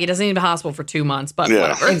broken leg. He doesn't need to be in the hospital for 2 months, but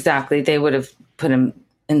whatever. Exactly. They would have put him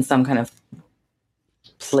in some kind of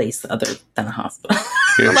place other than a hospital.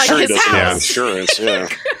 I'm like sure he his doesn't have house. insurance,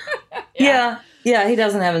 Yeah, he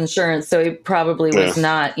doesn't have insurance, so he probably was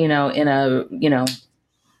not, in a,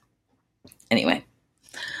 anyway.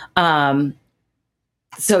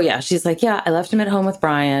 So yeah, she's like, yeah, I left him at home with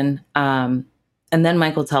Brian. And then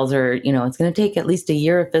Michael tells her, it's going to take at least a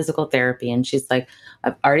year of physical therapy. And she's like,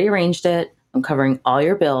 I've already arranged it. I'm covering all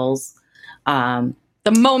your bills.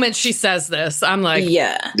 The moment she says this, I'm like,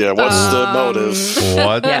 yeah. What's the motive?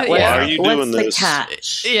 What? Yeah, why are you doing what's this? The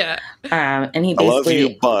catch? Yeah. And he I love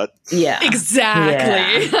basically, you, but yeah,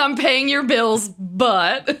 Exactly. Yeah. I'm paying your bills,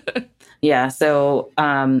 but yeah. So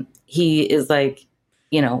he is like,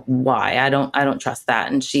 why? I don't trust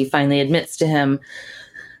that. And she finally admits to him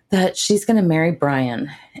that she's going to marry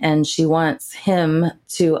Brian, and she wants him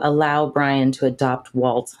to allow Brian to adopt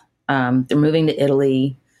Walt. They're moving to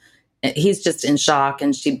Italy. He's just in shock,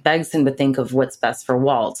 and she begs him to think of what's best for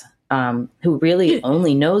Walt, who really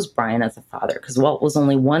only knows Brian as a father because Walt was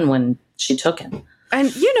only one when she took him.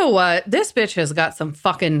 And you know what? This bitch has got some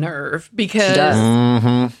fucking nerve because She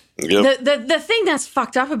does. the thing that's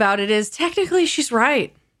fucked up about it is technically she's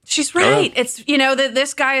right. She's right. It's, that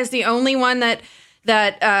this guy is the only one that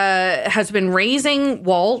has been raising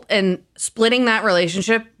Walt, and splitting that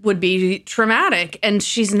relationship would be traumatic. And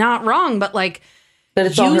she's not wrong, but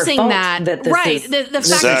it's using all her fault that this right. is The fact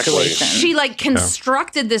that Exactly. she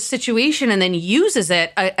constructed this situation and then uses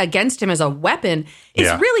it against him as a weapon is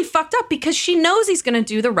really fucked up because she knows he's going to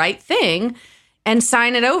do the right thing and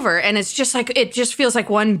sign it over. And it's just it just feels like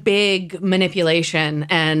one big manipulation.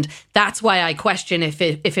 And that's why I question if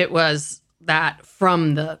it was that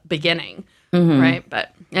from the beginning. Mm-hmm. Right.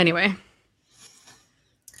 But anyway.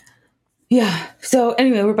 Yeah. So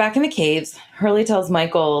anyway, we're back in the caves. Hurley tells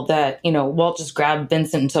Michael that, Walt just grabbed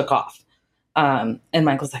Vincent and took off. And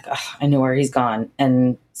Michael's like, I know where he's gone.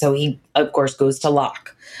 And so he, of course, goes to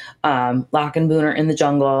Locke. Locke and Boone are in the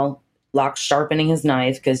jungle. Locke's sharpening his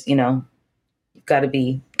knife because, you've got to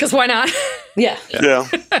be. Because why not? Yeah. Yeah.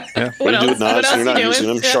 What you do else? with knives, What you're not else using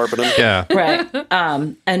you them, doing? sharpen them. Yeah. Right.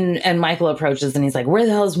 And Michael approaches and he's like, where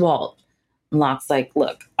the hell is Walt? And Locke's like,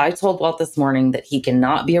 look, I told Walt this morning that he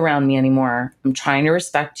cannot be around me anymore. I'm trying to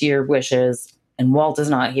respect your wishes, and Walt is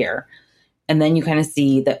not here. And then you kind of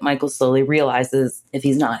see that Michael slowly realizes if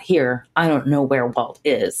he's not here, I don't know where Walt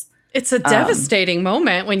is. It's a devastating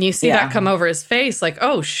moment when you see yeah. that come over his face. Like,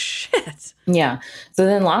 oh, shit. Yeah. So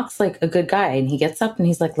then Locke's like a good guy, and he gets up and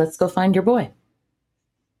he's like, let's go find your boy.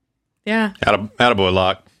 Yeah. Attaboy,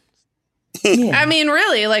 Locke. Yeah. I mean,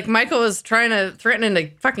 really, Michael was threatening to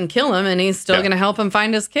fucking kill him, and he's still going to help him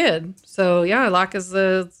find his kid. So, yeah, Locke is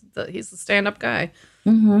he's the stand-up guy.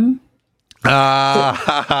 Mm-hmm. Did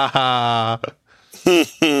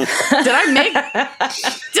I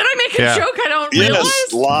make a joke I don't realize?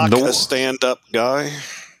 Yes, Locke, a stand-up guy.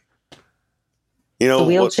 The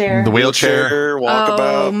wheelchair. The wheelchair.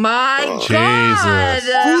 Walkabout. Oh, my God. Jesus.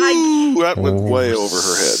 Ooh, that went way over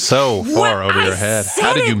her head. So far over your head.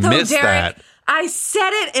 How did you miss that? I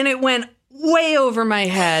said it, and it went way over my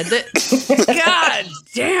head. God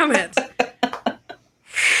damn it.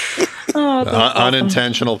 Oh,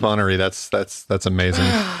 Unintentional punnery. That's amazing.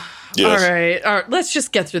 Yes. All right. Let's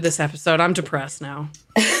just get through this episode. I'm depressed now.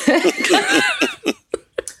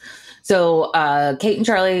 So Kate and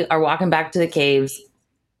Charlie are walking back to the caves,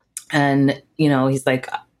 and he's like,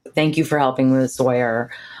 thank you for helping with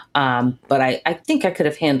Sawyer, but I think I could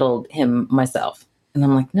have handled him myself. And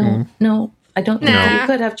I'm like, no, I don't think you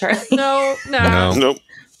could have, Charlie. No. Nope.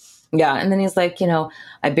 Yeah. And then he's like,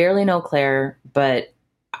 I barely know Claire, but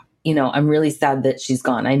I'm really sad that she's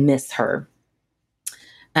gone. I miss her.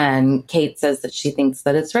 And Kate says that she thinks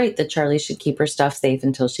that it's right that Charlie should keep her stuff safe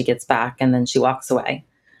until she gets back, and then she walks away.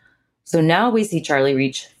 So now we see Charlie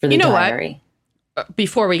reach for the diary.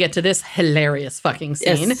 Before we get to this hilarious fucking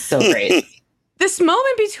scene. It's so great. This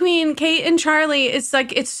moment between Kate and Charlie, it's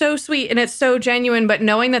so sweet and it's so genuine, but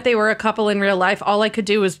knowing that they were a couple in real life, all I could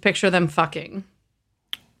do was picture them fucking.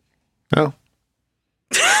 Oh.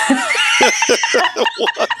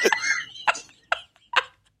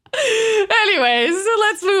 Anyways, so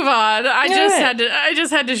let's move on. I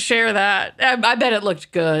just had to share that. I bet it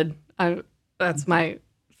looked good. That's my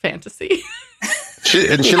fantasy.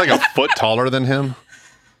 Isn't she like a foot taller than him?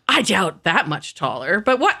 I doubt that much taller.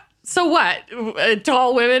 But what? So what?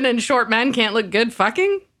 Tall women and short men can't look good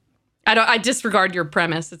fucking? I disregard your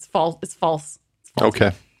premise. It's false. It's false.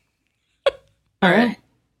 Okay. All right.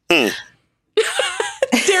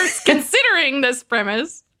 Derek's considering this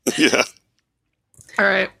premise. Yeah. All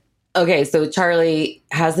right. Okay, so Charlie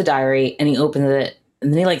has the diary and he opens it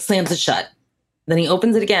and then he like slams it shut. Then he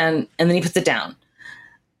opens it again and then he puts it down.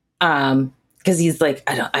 Because he's like,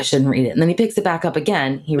 I shouldn't read it. And then he picks it back up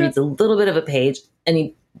again. He reads a little bit of a page and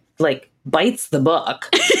he like bites the book.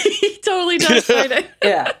 He totally does bite it.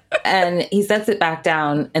 Yeah. And he sets it back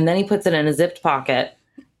down and then he puts it in a zipped pocket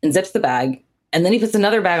and zips the bag. And then he puts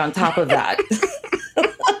another bag on top of that.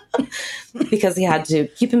 Because he had to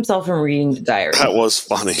keep himself from reading the diary. That was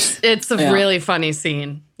funny. It's a really funny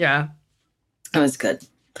scene. Yeah. It was good.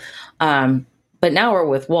 But now we're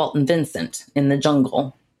with Walt and Vincent in the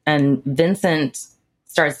jungle. And Vincent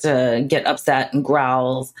starts to get upset and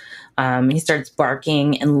growls. He starts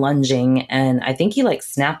barking and lunging. And I think he like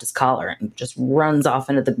snapped his collar and just runs off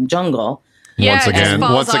into the jungle. Yeah,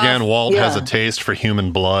 once again, Walt has a taste for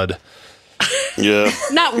human blood. Yeah.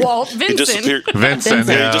 Not Walt, Vincent. Vincent,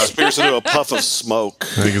 yeah. He disappears into a puff of smoke.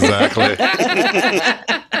 Exactly.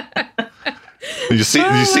 You see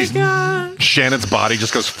Shannon's body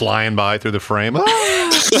just goes flying by through the frame.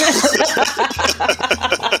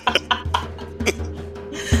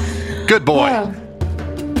 Good boy. Yeah.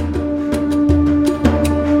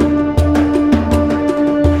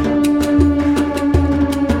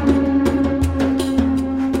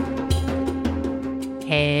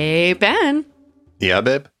 Hey, Ben. Yeah,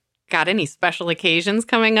 babe? Got any special occasions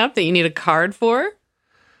coming up that you need a card for?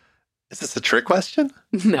 Is this a trick question?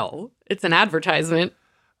 No, it's an advertisement.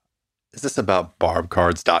 Is this about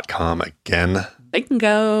barbcards.com again?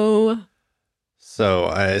 Bingo. So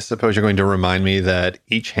I suppose you're going to remind me that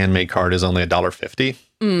each handmade card is only $1.50.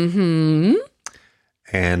 Mm-hmm.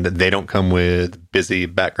 And they don't come with busy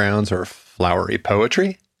backgrounds or flowery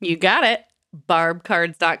poetry. You got it.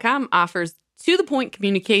 Barbcards.com offers to-the-point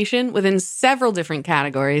communication within several different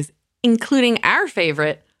categories, including our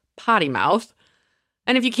favorite, potty mouth.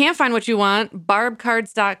 And if you can't find what you want,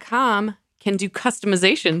 barbcards.com can do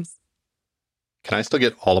customizations. Can I still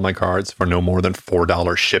get all of my cards for no more than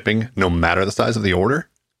 $4 shipping, no matter the size of the order?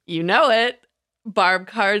 You know it.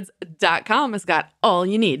 Barbcards.com has got all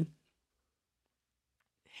you need.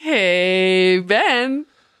 Hey, Ben.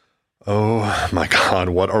 Oh my God,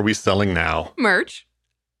 what are we selling now? Merch.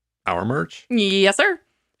 Our merch? Yes, sir.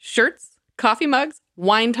 Shirts, coffee mugs,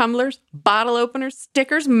 wine tumblers, bottle openers,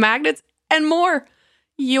 stickers, magnets, and more.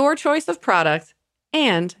 Your choice of product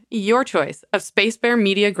and your choice of Space Bear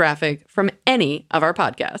Media graphic from any of our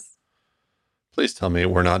podcasts. Please tell me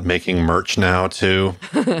we're not making merch now, too.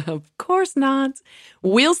 Of course not.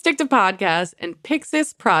 We'll stick to podcasts, and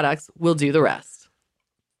Pixis products will do the rest.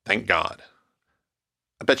 Thank God.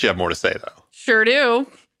 I bet you have more to say, though. Sure do.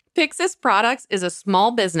 Pixis Products is a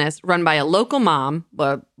small business run by a local mom,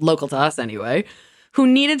 well, local to us anyway, who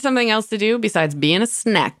needed something else to do besides being a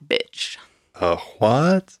snack bitch.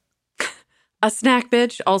 What? A snack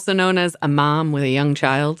bitch, also known as a mom with a young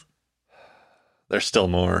child. There's still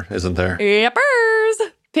more, isn't there?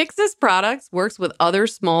 Yepers! Pixis Products works with other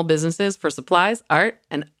small businesses for supplies, art,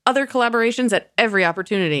 and other collaborations at every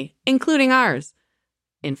opportunity, including ours.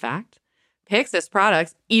 In fact, Pixis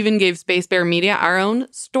Products even gave Space Bear Media our own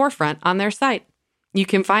storefront on their site. You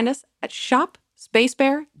can find us at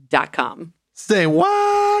shopspacebear.com. Say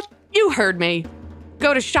what? You heard me.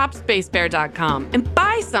 Go to shopspacebear.com and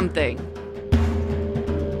buy something.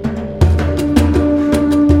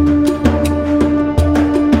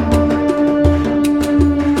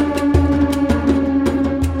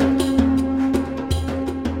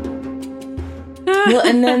 Well,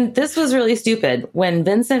 and then this was really stupid. When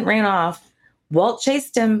Vincent ran off, Walt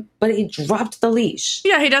chased him, but he dropped the leash.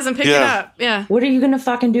 Yeah, he doesn't pick it up. Yeah. What are you going to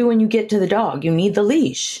fucking do when you get to the dog? You need the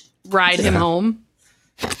leash. Ride him home.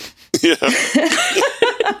 Yeah.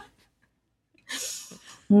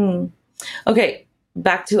 Okay,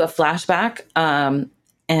 back to a flashback.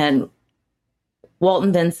 And Walt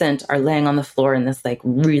and Vincent are laying on the floor in this like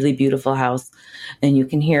really beautiful house. And you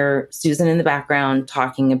can hear Susan in the background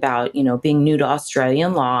talking about, you know, being new to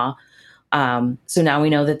Australian law. So now we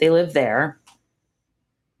know that they live there.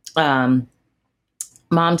 Mom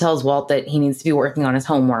tells Walt that he needs to be working on his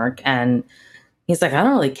homework. And he's like, I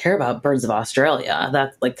don't really care about Birds of Australia.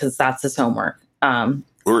 That's like, because that's his homework.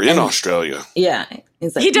 We're in Australia. Yeah.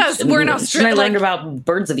 He's like, he does. We're in Australia. Shouldn't I learn about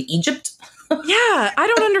birds of Egypt? Yeah, I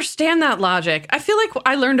don't understand that logic. I feel like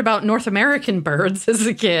I learned about North American birds as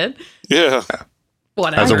a kid. Yeah.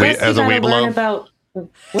 Whatever. As a learn Weeblo. about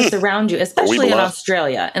what's around you, especially in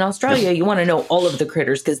Australia. In Australia, you want to know all of the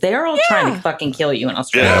critters because they are all trying to fucking kill you in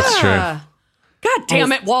Australia. Yeah, that's true. God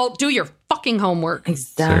damn it, Walt. Do your fucking homework.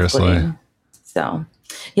 Exactly. Seriously. So,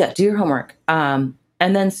 yeah, do your homework. And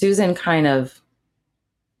then Susan kind of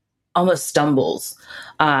almost stumbles.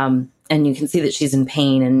 And you can see that she's in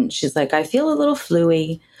pain. And she's like, I feel a little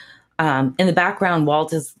fluey. In the background,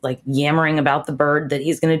 Walt is like yammering about the bird that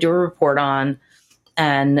he's going to do a report on.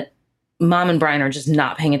 And Mom and Brian are just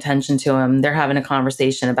not paying attention to him. They're having a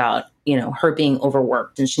conversation about, her being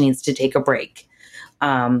overworked and she needs to take a break.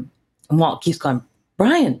 And Walt keeps going,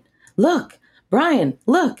 Brian, look,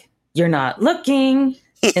 you're not looking,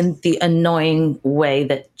 in the annoying way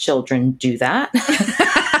that children do that.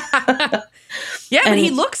 Yeah, but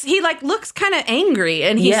he looks kind of angry,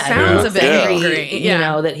 and he sounds a bit angry.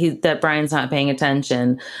 Yeah. That Brian's not paying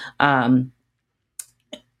attention. So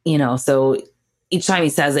each time he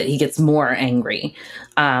says it, he gets more angry.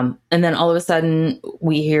 And then all of a sudden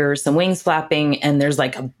we hear some wings flapping and there's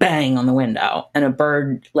like a bang on the window and a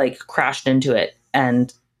bird like crashed into it.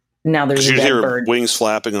 And now there's a dead bird. Wings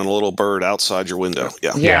flapping on a little bird outside your window.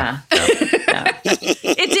 Yeah.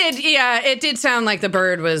 It did sound like the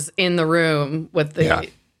bird was in the room with the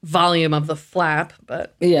volume of the flap,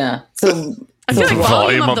 but yeah. So I feel like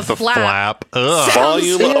volume of the flap.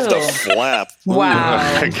 Volume of the flap. Wow.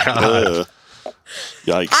 Oh my God.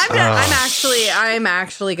 Yikes. I'm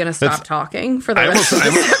actually going to stop talking for the rest of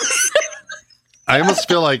this. I almost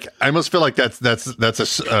feel like that's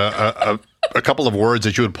a couple of words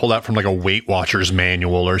that you would pull out from like a Weight Watchers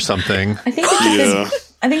manual or something. I think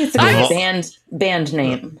it's a good band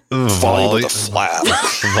name. Volume of the flap.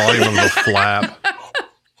 Volume of the flap.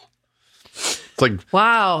 It's like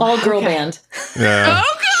wow, all girl band. Yeah.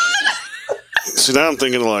 Oh God. See, now I'm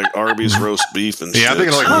thinking of like Arby's roast beef and shit. Yeah, I'm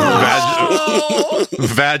thinking of like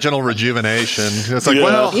vaginal rejuvenation. It's like,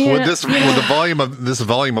 with the volume of this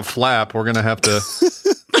volume of flap, we're gonna have to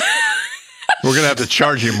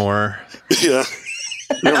charge you more. Yeah.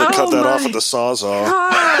 You're gonna cut that off with the Sawzall.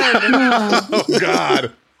 Oh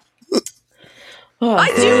God.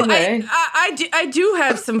 I do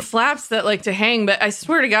have some flaps that like to hang, but I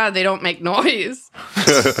swear to God they don't make noise.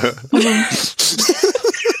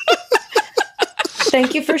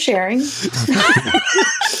 Thank you for sharing.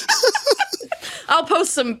 I'll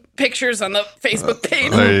post some pictures on the Facebook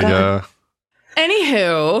page. There you go.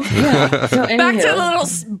 Anywho, back to the little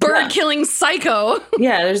bird-killing psycho.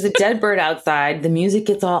 Yeah, there's a dead bird outside. The music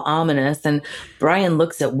gets all ominous, and Brian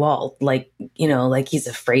looks at Walt like he's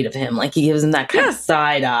afraid of him. Like he gives him that kind of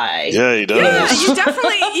side eye. Yeah, he does. Yeah,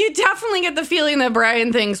 you definitely get the feeling that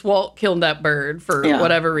Brian thinks Walt killed that bird for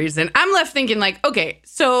whatever reason. I'm left thinking like, okay,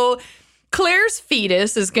 so Claire's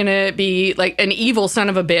fetus is going to be like an evil son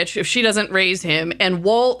of a bitch if she doesn't raise him, and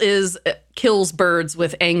Walt kills birds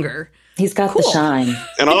with anger. He's got the shine.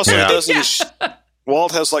 And also,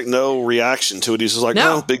 Walt has like no reaction to it. He's just like,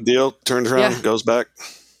 no, big deal. Turns around, goes back.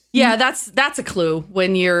 Yeah, that's a clue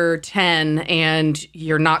when you're 10 and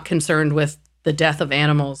you're not concerned with the death of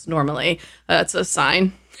animals normally. That's a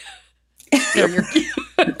sign.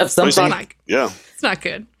 Of something. It's not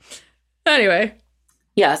good. Anyway.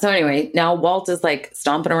 Yeah, so anyway, now Walt is like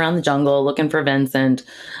stomping around the jungle looking for Vincent.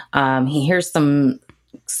 He hears some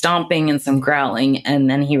stomping and some growling, and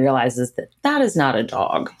then he realizes that is not a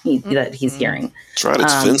dog that he's hearing. That's right,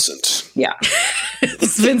 it's Vincent. Yeah.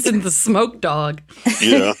 It's Vincent the smoke dog.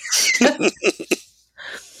 Yeah.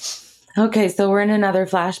 Okay, so we're in another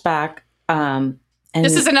flashback. And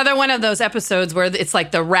this is another one of those episodes where it's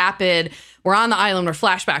like the rapid, we're on the island, we're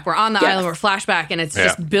flashback, we're on the island, we're flashback, and it's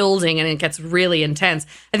just building and it gets really intense.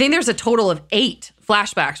 I think there's a total of 8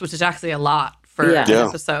 flashbacks, which is actually a lot for an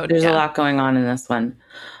episode. There's a lot going on in this one.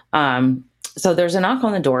 So there's a knock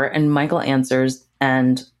on the door and Michael answers,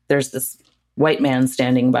 and there's this white man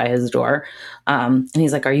standing by his door. And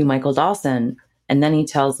he's like, "Are you Michael Dawson?" And then he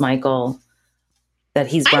tells Michael that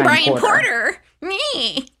he's Brian Porter.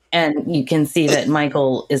 Me. And you can see that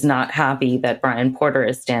Michael is not happy that Brian Porter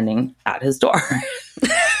is standing at his door.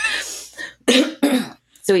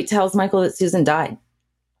 So he tells Michael that Susan died.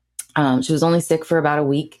 She was only sick for about a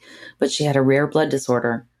week, but she had a rare blood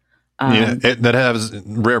disorder. That has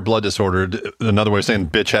rare blood disorder. Another way of saying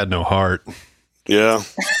bitch had no heart. Yeah.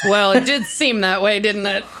 Well, it did seem that way, didn't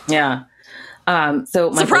it? Yeah.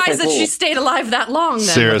 So surprised that she stayed alive that long then.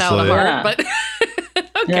 Seriously. Without a heart, but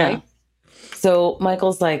okay. Yeah. So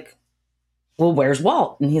Michael's like, "Well, where's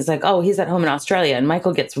Walt?" And he's like, "Oh, he's at home in Australia." And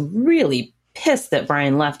Michael gets really pissed that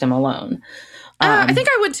Brian left him alone. I think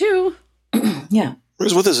I would too. Yeah. He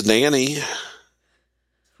was with his nanny.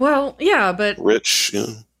 Well, yeah, but Rich,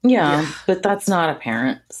 Yeah, but that's not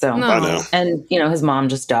apparent. So No. I know. And, his mom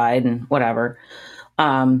just died and whatever.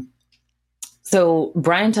 So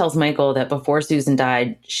Brian tells Michael that before Susan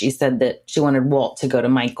died, she said that she wanted Walt to go to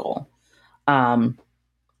Michael.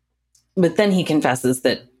 But then he confesses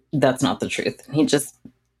that that's not the truth. He just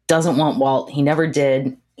doesn't want Walt. He never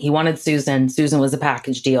did. He wanted Susan. Susan was a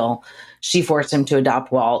package deal. She forced him to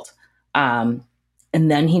adopt Walt. And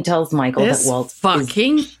then he tells Michael this that Walt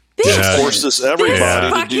fucking is bitch Yeah. Forces everybody to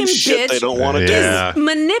fucking do shit they bitch don't want to Yeah.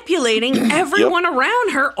 manipulating everyone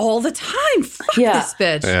around her all the time. Fuck Yeah. this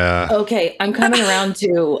bitch. Yeah. okay. I'm coming around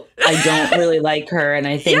to I don't really like her, and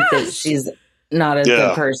I think that Yes. she's not a Yeah.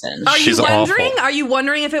 good person. Are She's you wondering? awful. Are you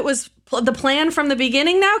wondering if it was the plan from the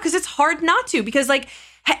beginning now? Because it's hard not to. Because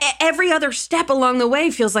every other step along the way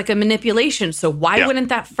feels like a manipulation. So why Yeah. wouldn't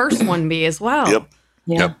that first one be as well? Yep.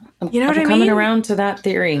 Yeah, Yep. I'm, You know what I'm I coming mean? around to that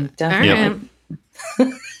theory, All definitely.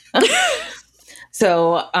 right.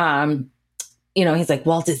 So, he's like,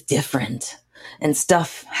 Walt is different, and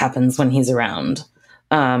stuff happens when he's around.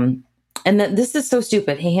 And this is so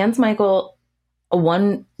stupid. He hands Michael a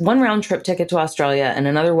one round trip ticket to Australia and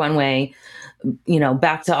another one way,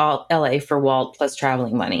 back to LA for Walt plus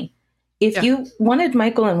traveling money. If you wanted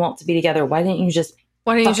Michael and Walt to be together, why didn't you just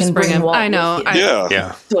Why don't you just fucking bring him? Walt I know. with you? Yeah.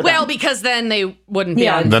 Yeah. So Well, dumb. because then they wouldn't be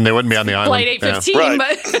Yeah. on Then they wouldn't be on the island. Flight 815. Right.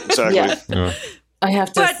 But, Exactly. Yeah. Yeah. I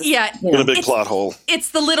have to. but yeah, you In know, a big It's- plot hole. it's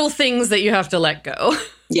the little things that you have to let go.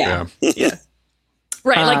 yeah. Yeah.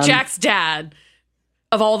 Right. Like Um, Jack's dad,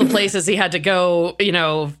 of all the places he had to go,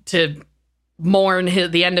 to mourn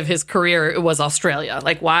the end of his career, it was Australia.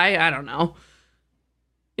 Like, why? I don't know.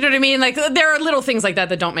 You know what I mean? Like, there are little things like that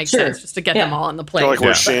that don't make Sure. sense just to get Yeah. them all on the plane. Like where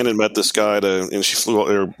Yeah. Shannon met this guy and she flew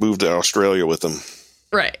or moved to Australia with him.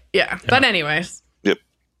 Right. Yeah. But anyways.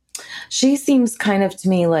 She seems kind of to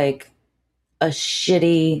me like a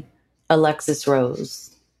shitty Alexis Rose.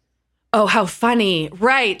 Oh, how funny.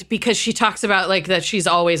 Right. Because she talks about like that she's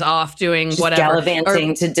always off doing She's whatever.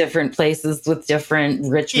 gallivanting to different places with different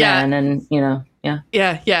rich Yeah. men, and yeah.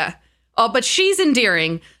 Yeah. Oh, but she's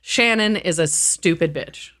endearing. Shannon is a stupid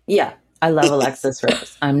bitch. Yeah, I love Alexis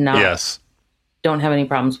Rose. I'm not, Yes. don't have any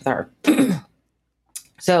problems with her.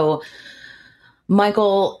 So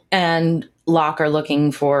Michael and Locke are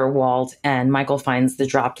looking for Walt, and Michael finds the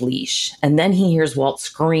dropped leash. And then he hears Walt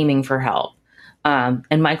screaming for help. And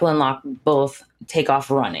Michael and Locke both take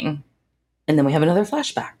off running. And then we have another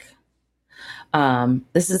flashback.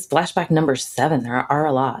 This is flashback number 7. There are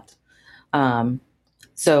a lot.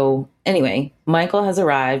 So anyway, Michael has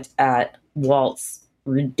arrived at Walt's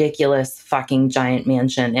ridiculous fucking giant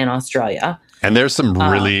mansion in Australia. And there's some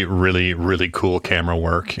really, really, really cool camera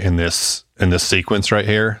work in this sequence right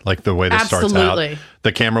here. Like the way this starts Absolutely. out.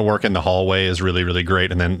 The camera work in the hallway is really, really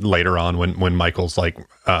great. And then later on when Michael's like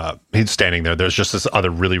he's standing there, there's just this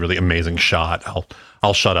other really, really amazing shot.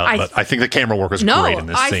 I'll shut up, but I think the camera work was great in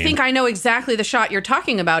this scene. I think I know exactly the shot you're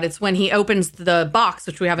talking about. It's when he opens the box,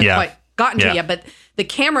 which we haven't Yeah. quite gotten to Yeah. yet, but the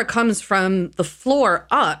camera comes from the floor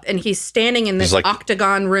up and he's standing in this He's like-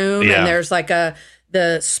 octagon room Yeah. and there's like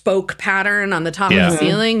the spoke pattern on the top Yeah. of the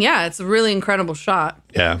ceiling. Yeah, it's a really incredible shot.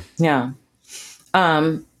 Yeah. Yeah.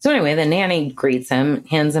 So anyway, the nanny greets him,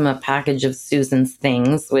 hands him a package of Susan's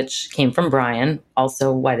things, which came from Brian.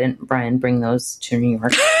 Also, why didn't Brian bring those to New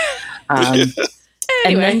York? And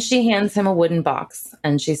Anyway. then she hands him a wooden box,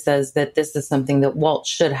 and she says that this is something that Walt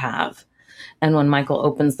should have. And when Michael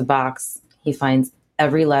opens the box, he finds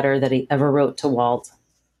every letter that he ever wrote to Walt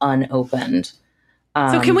unopened.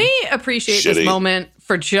 So can we appreciate this Shitty. moment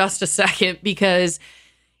for just a second? Because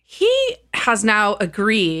he has now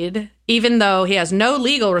agreed, even though he has no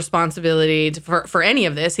legal responsibility for any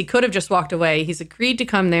of this, he could have just walked away. He's agreed to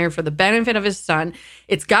come there for the benefit of his son.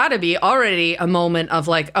 It's got to be already a moment of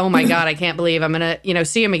like, oh my God, I can't believe I'm going to,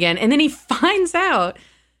 see him again. And then he finds out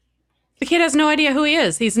the kid has no idea who he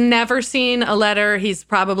is. He's never seen a letter. He's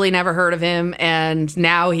probably never heard of him. And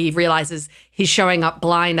now he realizes he's showing up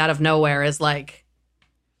blind out of nowhere as like,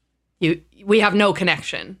 we have no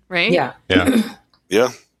connection, right? Yeah. Yeah. Yeah.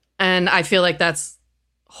 And I feel like that's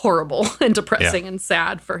horrible and depressing and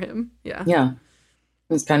sad for him. Yeah. Yeah.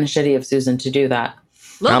 It was kind of shitty of Susan to do that.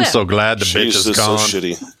 Little I'm bit. so glad the bitch She's is just so gone.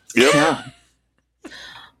 shitty. Yep.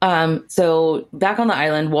 Yeah. So back on the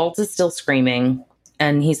island, Walt is still screaming,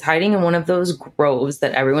 and he's hiding in one of those groves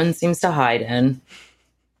that everyone seems to hide in.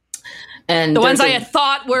 And The ones I there's had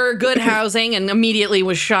thought were good housing and immediately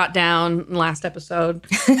was shot down in last episode.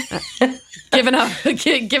 Giving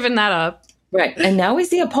that up. right. And now we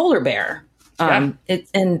see a polar bear.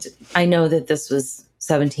 And I know that this was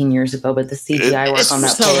 17 years ago, but the CGI work on that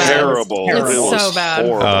so was terrible. terrible. It's so bad.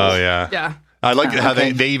 Horrible. Oh, yeah. Yeah. I like how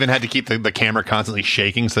they even had to keep the camera constantly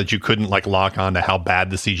shaking so that you couldn't like lock on to how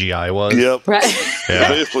bad the CGI was. Yep. Right.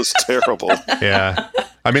 Yeah. It was terrible. Yeah.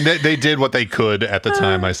 I mean, they did what they could at the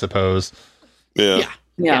time, I suppose. Yeah.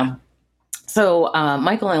 Yeah. So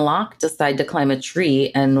Michael and Locke decide to climb a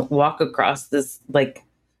tree and walk across this like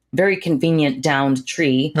very convenient downed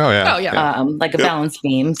tree. Oh, yeah. Oh, yeah. Like a balance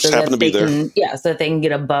beam, so Just happened that to be they there. can, so that they can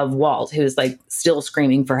get above Walt, who's like still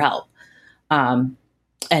screaming for help.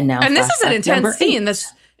 And now, And this is an flashback intense number scene.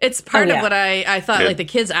 It's part Oh, of yeah. what I thought, Yeah. like the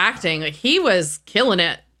kids acting, like he was killing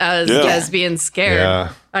it as being scared.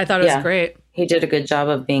 Yeah. I thought it was Yeah. great. He did a good job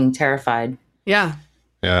of being terrified. Yeah.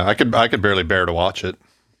 Yeah. I could barely bear to watch it.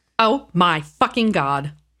 Oh my fucking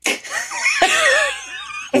God.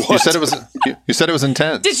 You said it was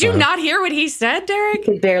intense. Did you not hear what he said, Derek?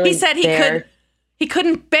 Could barely He said bear. he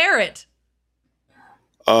couldn't bear it.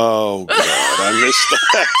 Oh, God. I missed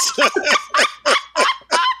that.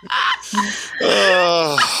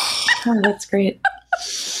 Oh, that's great.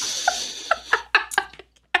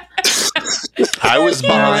 I was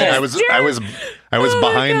behind. I was Oh,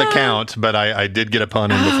 behind the God. count, but I did get a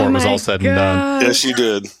pun in before it was all said and done. Yes, you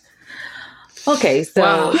did. Okay, so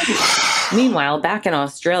Wow. meanwhile, back in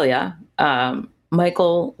Australia,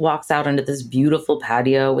 Michael walks out onto this beautiful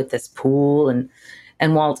patio with this pool,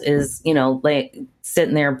 and Walt is,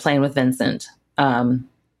 sitting there playing with Vincent.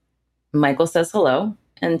 Michael says hello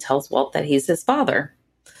and tells Walt that he's his father.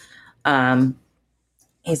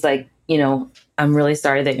 He's like, I'm really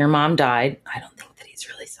sorry that your mom died. I don't think that he's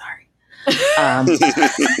really sorry.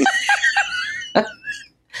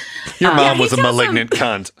 Your mom he was a tells malignant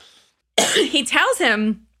cunt. He tells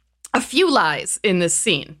him a few lies in this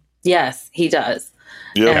scene. Yes, he does.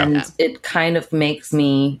 Yep. And it kind of makes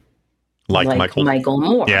me Like Michael.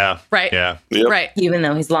 more. Yeah. Right. Yeah. Yep. Right. Even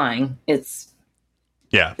though he's lying, it's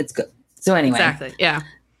Yeah. good. So anyway, Exactly. Yeah.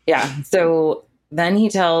 yeah. So then he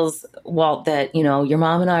tells Walt that, your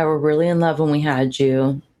mom and I were really in love when we had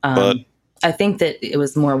you. But- I think that it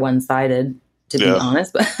was more one-sided, to be Yeah.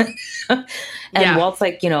 honest. And Yeah. Walt's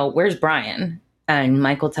like, where's Brian? And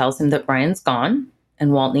Michael tells him that Brian's gone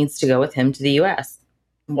and Walt needs to go with him to the US.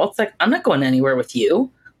 And Walt's like, I'm not going anywhere with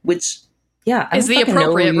you, which, I Is don't the fucking know who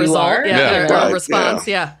appropriate you result. are. Yeah. Yeah. Right. Response.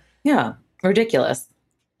 Yeah. Yeah, ridiculous.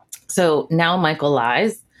 So now Michael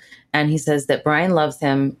lies and he says that Brian loves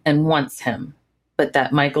him and wants him, but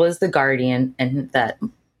that Michael is the guardian and that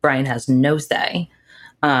Brian has no say.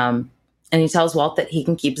 And he tells Walt that he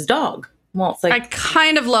can keep his dog. Walt's I like,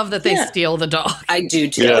 kind of love that they Yeah. steal the dog. I do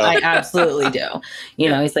too. Yeah. I absolutely do.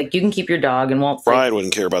 He's like, you can keep your dog. And Walt's like, Brian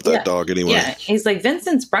wouldn't care about that Yeah. dog anyway. yeah. He's like,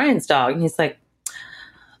 Vincent's Brian's dog. And he's like,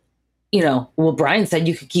 well, Brian said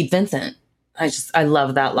you could keep Vincent. I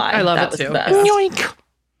love that lie. I love that it was too. the best. Yoink.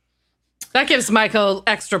 That gives Michael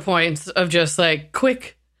extra points of just like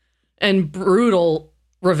quick and brutal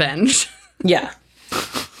revenge. Yeah.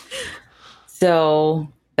 So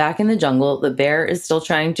back in the jungle, the bear is still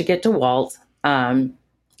trying to get to Walt.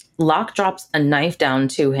 Locke drops a knife down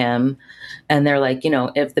to him, and they're like,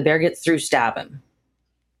 if the bear gets through, stab him.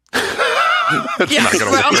 That's Yeah, not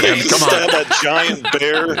gonna well, work. okay. Come Stab on. that giant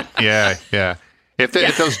bear. Yeah. Yeah.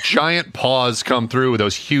 If those giant paws come through with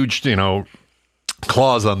those huge,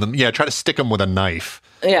 claws on them, try to stick them with a knife.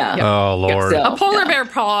 Yeah. Oh Lord. So- A polar bear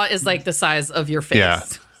paw is like the size of your face. Yeah.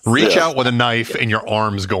 Reach Yeah. out with a knife and your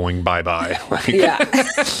arm's going bye-bye. Like, Yeah.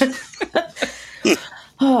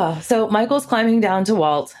 So Michael's climbing down to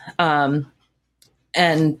Walt, and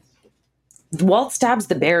Walt stabs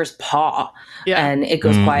the bear's paw, Yeah. and it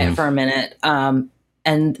goes quiet for a minute.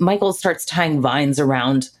 And Michael starts tying vines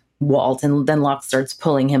around Walt, and then Locke starts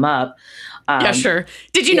pulling him up. Yeah, sure.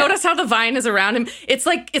 Did you yeah. notice how the vine is around him? It's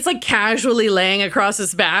like casually laying across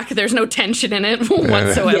his back. There's no tension in it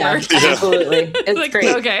whatsoever. Yeah, absolutely. It's Like,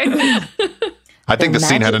 great. okay. I think the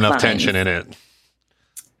scene had magic enough vines. tension in it.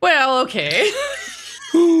 Well, okay.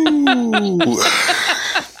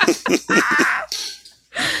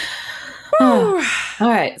 All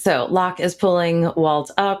right. So Locke is pulling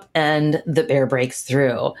Walt up, and the bear breaks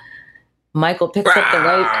through. Actually, picks up the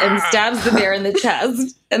knife and stabs the bear in the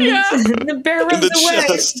chest, and Yeah. the bear runs the away.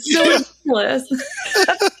 chest. It's so ridiculous.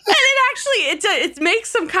 And it makes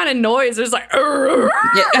some kind of noise. There's like, Yeah.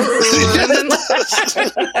 and then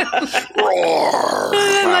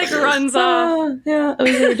like runs off. Yeah, it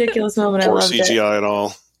was a ridiculous moment. I Poor loved it. CGI and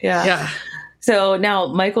all. Yeah. Yeah. So now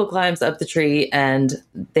Michael climbs up the tree, and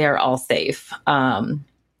they're all safe.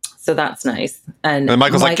 So that's nice. And And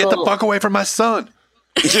Michael's like, get the fuck away from my son.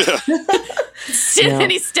 Yeah.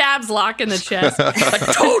 And he stabs Locke in the chest. I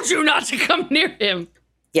told you not to come near him.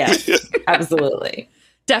 Yes, absolutely.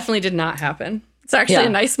 Definitely did not happen. It's actually a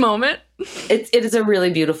nice moment. It is a really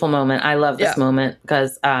beautiful moment. I love this moment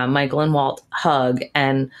because Michael and Walt hug,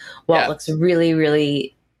 and Walt looks really,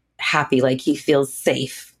 really happy, like he feels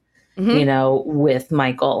safe, with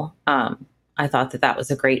Michael. I thought that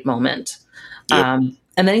was a great moment. Yep.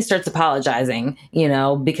 And then he starts apologizing,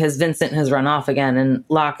 because Vincent has run off again. And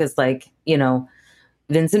Locke is like,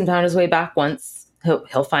 Vincent found his way back once.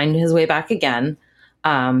 He'll find his way back again.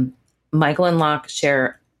 Michael and Locke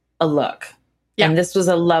share a look. Yeah. And this was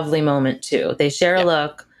a lovely moment, too. They share a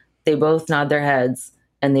look. They both nod their heads.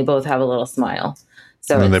 And they both have a little smile.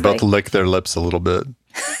 So and they both lick their lips a little bit.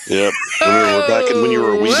 Yep. Remember back when you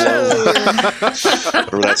were a Weasel?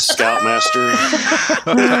 Remember that Scoutmaster?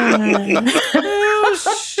 Oh,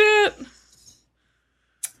 shit.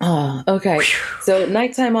 Oh, okay. So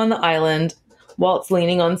nighttime on the island. Walt's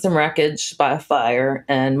leaning on some wreckage by a fire,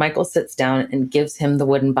 and Michael sits down and gives him the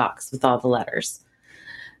wooden box with all the letters.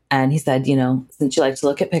 And he said, since you like to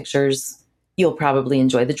look at pictures, you'll probably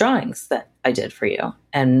enjoy the drawings that I did for you.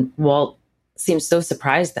 And Walt seems so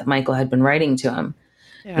surprised that Michael had been writing to him.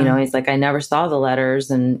 Yeah. He's like, I never saw the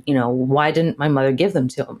letters, and, why didn't my mother give them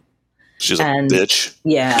to him? She's a bitch.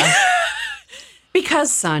 Yeah.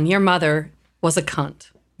 Because, son, your mother was a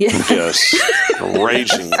cunt. Yes. A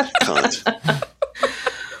raging cunt.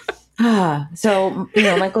 So,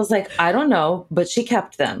 Michael's like, I don't know, but she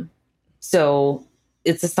kept them. So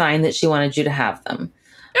it's a sign that she wanted you to have them.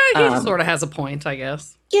 Yeah, he sort of has a point, I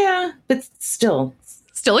guess. Yeah, but still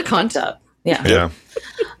a cunt. Up. Yeah.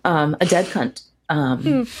 A dead cunt.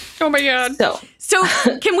 Oh my God. So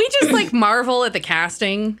can we just marvel at the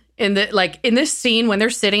casting in this scene when they're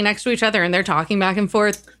sitting next to each other and they're talking back and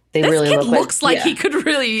forth? This really kid looks like he could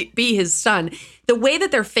really be his son. The way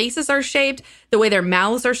that their faces are shaped, the way their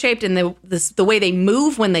mouths are shaped, and the way they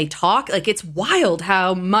move when they talk, it's wild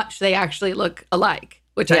how much they actually look alike,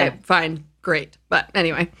 which I find great. But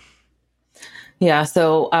anyway. Yeah,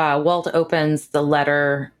 so Walt opens the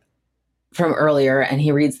letter from earlier and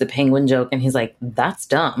he reads the penguin joke and he's like, that's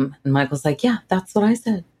dumb. And Michael's like, yeah, that's what I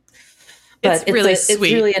said. But it's really sweet.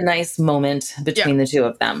 It's really a nice moment between the two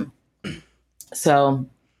of them. So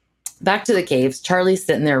back to the caves. Charlie's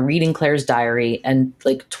sitting there reading Claire's diary and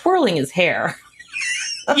twirling his hair.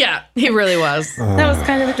 Yeah, he really was. That was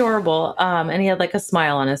kind of adorable. And he had a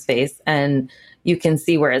smile on his face. And you can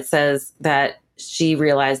see where it says that she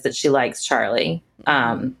realized that she likes Charlie.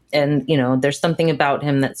 And, there's something about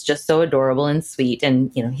him that's just so adorable and sweet.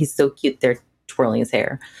 And, he's so cute there twirling his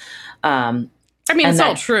hair. It's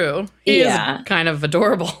all true. He is kind of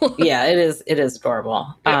adorable. Yeah, it is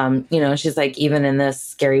adorable. Yeah. She's like, even in this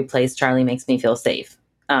scary place, Charlie makes me feel safe.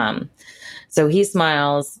 So he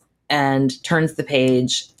smiles and turns the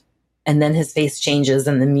page, and then his face changes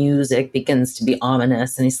and the music begins to be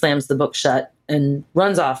ominous, and he slams the book shut and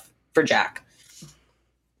runs off for Jack.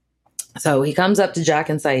 So he comes up to Jack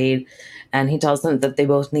and Saeed, and he tells them that they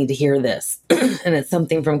both need to hear this. And it's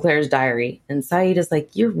something from Claire's diary. And Saeed is like,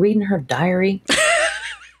 you're reading her diary?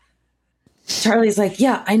 Charlie's like,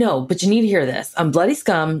 yeah, I know, but you need to hear this. I'm bloody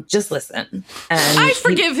scum. Just listen. And I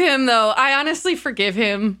forgive him, though. I honestly forgive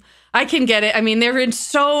him. I can get it. I mean, they're in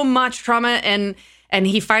so much trauma, and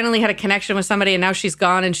he finally had a connection with somebody, and now she's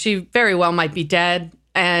gone, and she very well might be dead.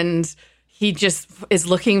 And he just is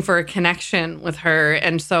looking for a connection with her.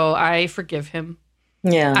 And so I forgive him.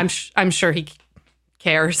 Yeah. I'm sure he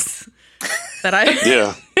cares that I...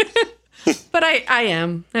 Yeah. But I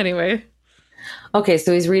am. Anyway. Okay,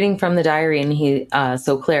 so he's reading from the diary, and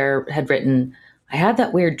so Claire had written, I had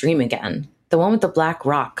that weird dream again. The one with the black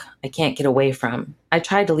rock I can't get away from. I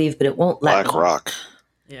tried to leave, but it won't let me. Black rock.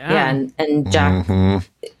 Yeah. Yeah, and Jack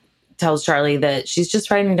tells Charlie that she's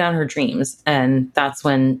just writing down her dreams. And that's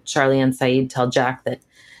when Charlie and Saeed tell Jack that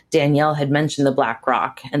Danielle had mentioned the black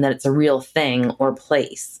rock and that it's a real thing or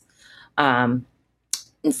place. And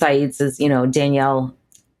Saeed says, Danielle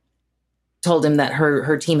told him that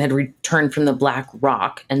her team had returned from the black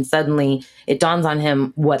rock, and suddenly it dawns on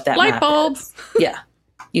him what that light bulb is. Yeah.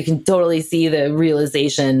 You can totally see the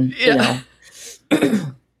realization,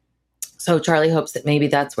 So Charlie hopes that maybe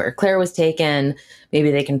that's where Claire was taken.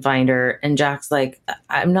 Maybe they can find her. And Jack's like,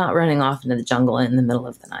 I'm not running off into the jungle in the middle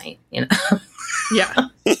of the night, Yeah.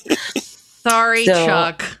 Sorry,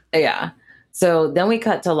 Chuck. Yeah. So then we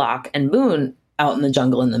cut to Locke and Boone out in the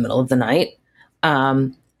jungle in the middle of the night.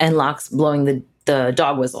 And Locke's blowing the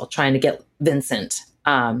dog whistle, trying to get Vincent.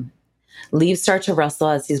 Leaves start to rustle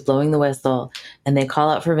as he's blowing the whistle, and they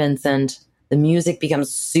call out for Vincent. The music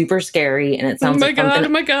becomes super scary, and it sounds like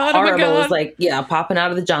something horrible is like, popping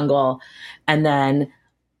out of the jungle. And then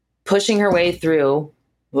pushing her way through,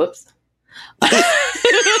 whoops.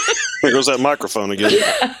 There goes that microphone again.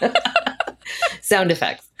 Sound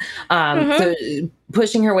effects. So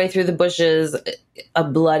pushing her way through the bushes, a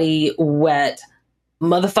bloody, wet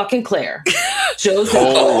motherfucking Claire shows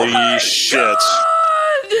up. Holy shit.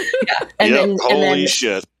 Yeah. And then holy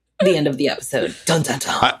shit. The end of the episode. Dun, dun,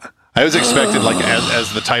 dun. I was expecting, like,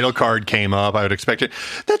 as the title card came up, I would expect it,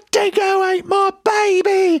 the dingo ate my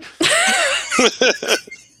baby.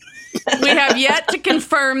 We have yet to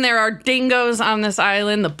confirm there are dingoes on this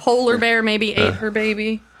island. The polar bear maybe ate her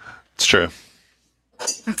baby. It's true.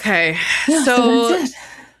 Okay. Yeah,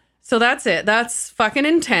 So that's it. That's fucking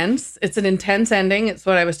intense. It's an intense ending. It's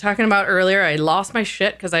what I was talking about earlier. I lost my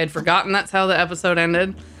shit because I had forgotten that's how the episode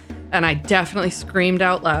ended. And I definitely screamed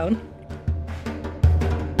out loud.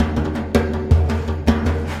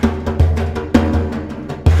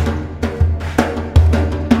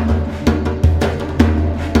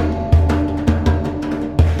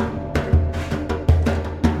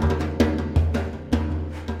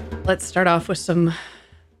 Let's start off with some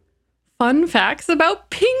fun facts about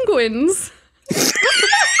penguins.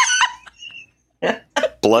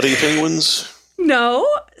 Bloody penguins? No.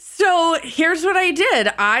 So here's what I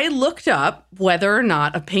did. I looked up whether or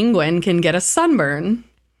not a penguin can get a sunburn.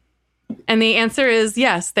 And the answer is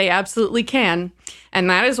yes, they absolutely can. And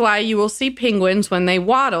that is why you will see penguins when they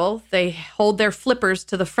waddle, they hold their flippers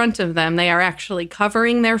to the front of them. They are actually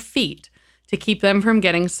covering their feet to keep them from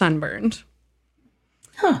getting sunburned.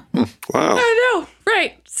 Huh. Wow. I know,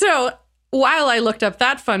 right. So while I looked up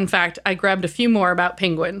that fun fact, I grabbed a few more about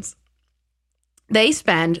penguins. They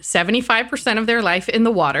spend 75% of their life in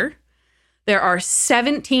the water. There are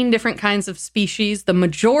 17 different kinds of species. The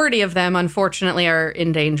majority of them, unfortunately, are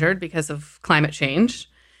endangered because of climate change.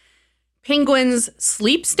 Penguins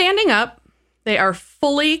sleep standing up. They are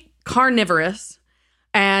fully carnivorous.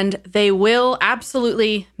 And they will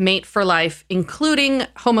absolutely mate for life, including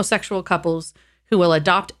homosexual couples who will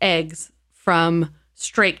adopt eggs from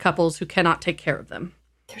straight couples who cannot take care of them.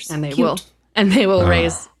 And they will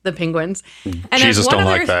raise the penguins. And Jesus don't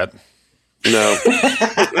like that. No.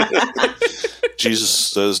 Jesus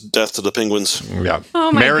says death to the penguins. Yeah.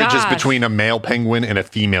 Oh my marriage gosh. is between a male penguin and a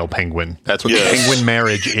female penguin. That's what the penguin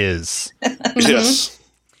marriage is. Yes.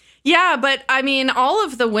 Yeah, but I mean, all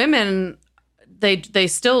of the women, they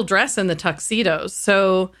still dress in the tuxedos.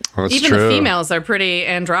 So That's even true. the females are pretty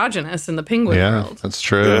androgynous in the penguin world. That's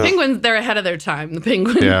true. Yeah. Penguins, they're ahead of their time, the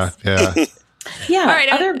penguins. Yeah. Yeah. All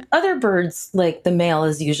right, other birds, like the male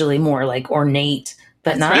is usually more like ornate,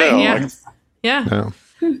 but not right, penguins. Yeah.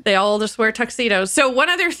 They all just wear tuxedos. So one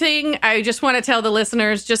other thing I just want to tell the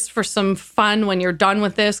listeners, just for some fun, when you're done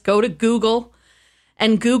with this, go to Google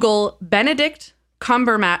and Google Benedict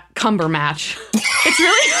Cumberbatch. It's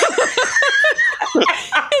really...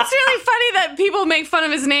 It's really funny that people make fun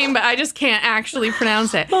of his name, but I just can't actually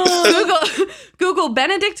pronounce it. Google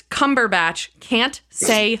Benedict Cumberbatch can't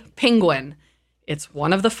say penguin. It's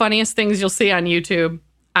one of the funniest things you'll see on YouTube.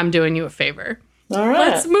 I'm doing you a favor. All right.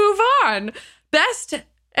 Let's move on. Best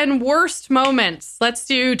and worst moments. Let's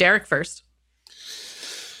do Derek first.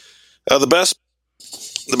 The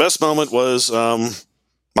best moment was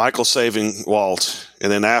Michael saving Walt,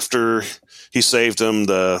 and then after he saved him,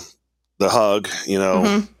 the hug,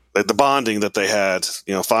 the bonding that they had,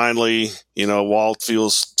 finally, Walt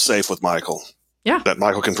feels safe with Michael. Yeah. That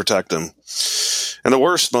Michael can protect him. And the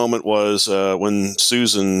worst moment was when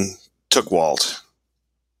Susan took Walt.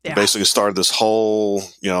 Yeah. Basically started this whole,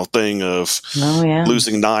 thing of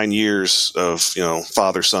losing 9 years of,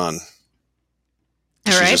 father-son.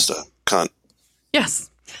 All She's right. just a cunt.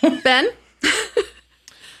 Yes. Ben?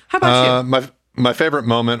 How about you? My favorite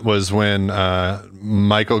moment was when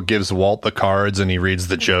Michael gives Walt the cards and he reads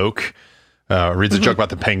the joke. Reads a joke about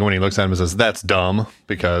the penguin. He looks at him and says, "That's dumb,"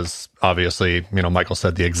 because obviously, Michael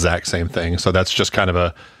said the exact same thing. So that's just kind of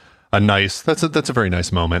a nice. That's a very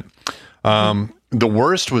nice moment. The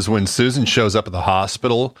worst was when Susan shows up at the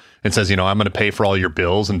hospital and says, "I'm going to pay for all your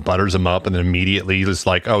bills," and butters him up, and then immediately is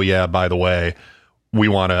like, "Oh yeah, by the way, we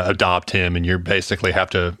want to adopt him, and you basically have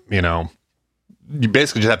to, you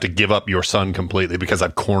basically just have to give up your son completely because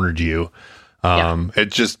I've cornered you."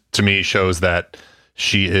 It just, to me, shows that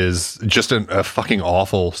she is just a fucking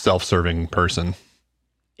awful, self-serving person.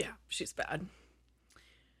 Yeah, she's bad.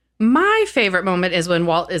 My favorite moment is when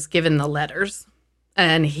Walt is given the letters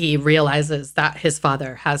and he realizes that his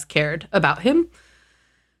father has cared about him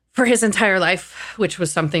for his entire life, which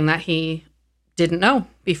was something that he didn't know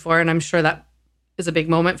before. And I'm sure that is a big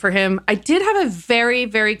moment for him. I did have a very,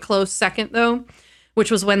 very close second, though, which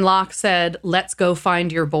was when Locke said, "Let's go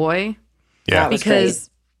find your boy." Yeah. That was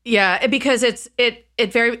Because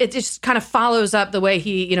it just kind of follows up the way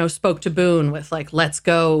he, spoke to Boone with like, "Let's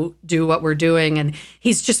go do what we're doing," and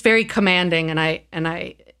he's just very commanding, and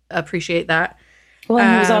I appreciate that. Well,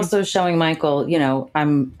 and he was also showing Michael,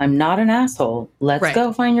 I'm not an asshole. Let's Right.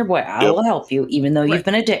 go find your boy. I will help you, even though you've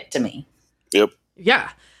been a dick to me. Yep. Yeah.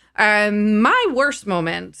 My worst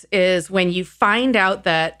moment is when you find out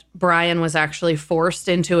that Brian was actually forced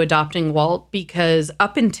into adopting Walt, because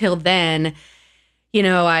up until then,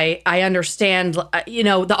 I understand,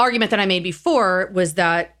 the argument that I made before was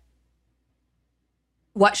that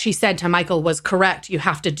what she said to Michael was correct. You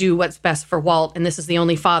have to do what's best for Walt, and this is the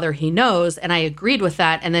only father he knows. And I agreed with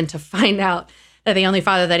that. And then to find out that the only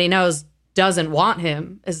father that he knows doesn't want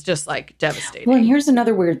him is just like devastating. Well, and here's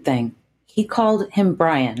another weird thing. He called him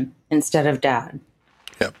Brian instead of Dad.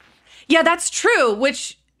 Yep. Yeah, that's true.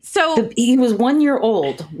 He was 1 year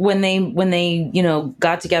old when they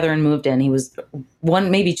got together and moved in. He was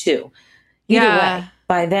 1, maybe 2. Either way,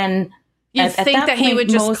 by then, You'd at think that he point, would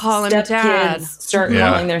just most call him Dad. stepkids start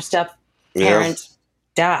calling their step parent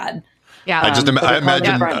Dad. Yeah. I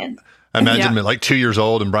imagine Brian. him at like 2 years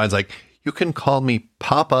old, and Brian's like, "You can call me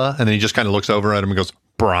Papa," and then he just kind of looks over at him and goes,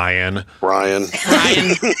 Brian. He's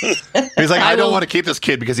like, I don't want to keep this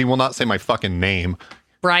kid because he will not say my fucking name.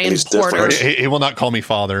 Brian He's Porter. different. He will not call me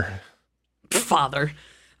father. Father.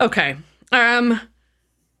 Okay. Where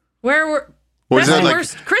were... Was Best it and like,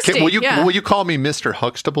 worst, Christy. will you call me Mr.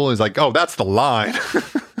 Huxtable? He's like, oh, that's the line.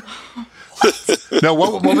 No,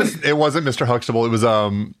 what was it? Wasn't Mr. Huxtable. It was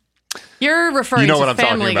You're referring what to I'm talking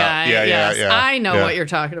Family about. Guy. Yeah, yes. yeah. I know Yeah. what you're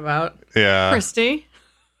talking about. Yeah. Christy.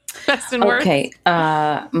 Best and worst. Okay.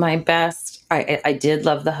 My best, I did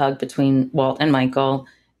love the hug between Walt and Michael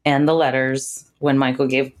and the letters when Michael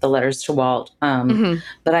gave the letters to Walt.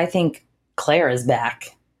 But I think Claire is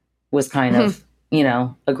back was kind of,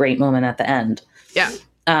 a great moment at the end. Yeah.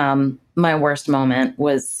 My worst moment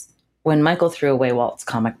was when Michael threw away Walt's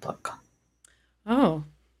comic book. Oh.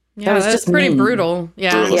 That Yeah, was that's just pretty mean. brutal.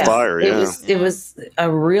 Yeah. Brutal. Fire, It was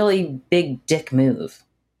a really big dick move.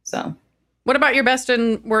 So What about your best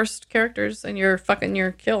and worst characters and your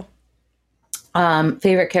kill?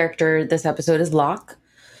 favorite character this episode is Locke.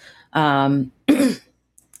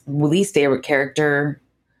 Least favorite character,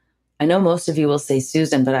 I know most of you will say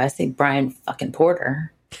Susan, but I say Brian fucking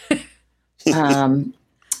Porter.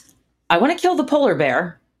 I want to kill the polar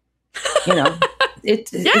bear. Yeah,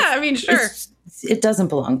 I mean, sure. It doesn't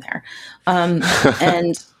belong there. And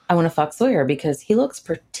I want to fuck Sawyer because he looks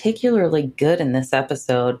particularly good in this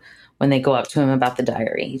episode when they go up to him about the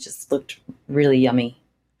diary. He just looked really yummy.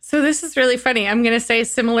 So this is really funny. I'm going to say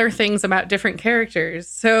similar things about different characters.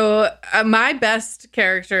 So my best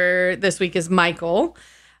character this week is Michael,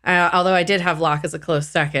 although I did have Locke as a close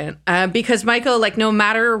second. Because Michael, like, no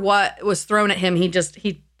matter what was thrown at him,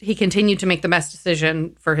 he continued to make the best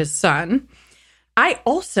decision for his son. I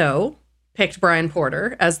also picked Brian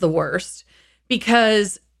Porter as the worst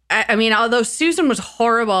because, I mean, although Susan was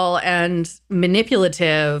horrible and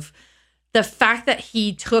manipulative, the fact that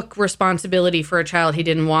he took responsibility for a child he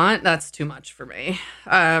didn't want, that's too much for me.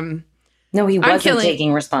 No, he wasn't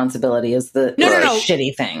taking responsibility is the No.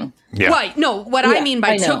 shitty thing. Yeah. Right. No, what I mean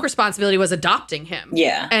by I know. took responsibility was adopting him.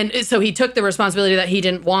 Yeah. And so he took the responsibility that he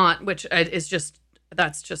didn't want, which is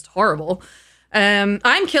that's just horrible.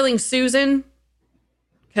 I'm killing Susan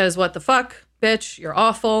because what the fuck, bitch, you're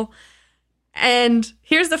awful. And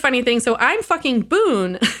here's the funny thing. So I'm fucking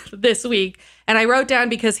Boone this week. And I wrote down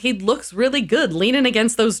because he looks really good leaning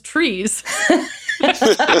against those trees.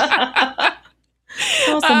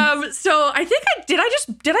 Awesome. So I think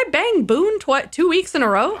did I bang Boone 2 weeks in a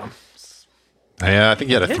row? Yeah, I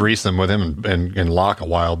think you had a threesome with him and Locke a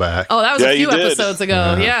while back. Oh, that was a you few did. episodes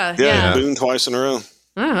ago. Yeah. Yeah, Boone twice in a row.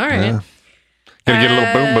 Oh, all right. Yeah. Gonna get a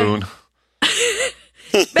little boom boon.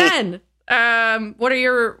 Ben, what are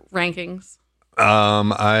your rankings?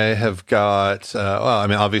 I have got,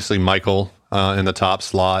 obviously Michael in the top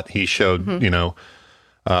slot. He showed,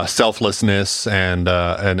 selflessness and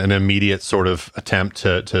an immediate sort of attempt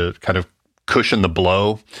to kind of cushion the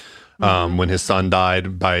blow when his son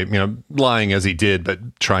died by, lying as he did, but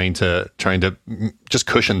trying to just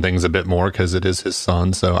cushion things a bit more because it is his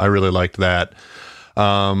son. So I really liked that.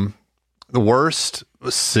 The worst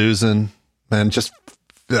was Susan, man,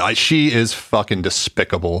 she is fucking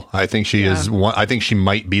despicable. I think she is one. I think she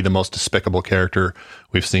might be the most despicable character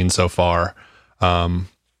we've seen so far.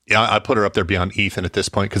 I put her up there beyond Ethan at this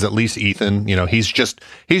point, because at least Ethan, he's just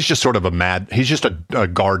sort of he's just a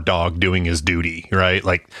guard dog doing his duty, right?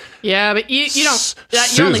 Like, yeah, but you don't. You're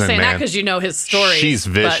Susan, only saying that man, because you know his story. She's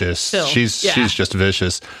vicious. She's just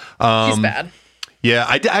vicious. He's bad. Yeah,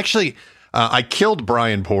 I killed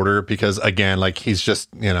Brian Porter because, again, like, he's just,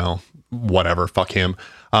 whatever, fuck him.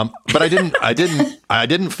 But I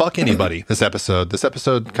didn't fuck anybody this episode. This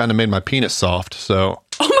episode kind of made my penis soft, so.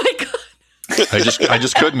 Oh my God. I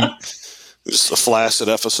just couldn't. Just a flaccid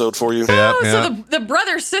episode for you. Yeah, So the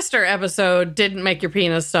brother-sister episode didn't make your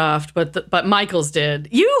penis soft, but Michael's did.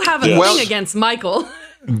 You have a thing against Michael.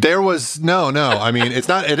 There was no. I mean, it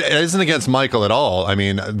isn't against Michael at all. I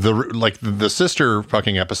mean, the sister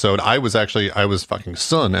fucking episode, I was fucking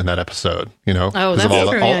Sun in that episode, Oh, because that's of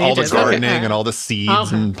true. all the gardening Okay. and all the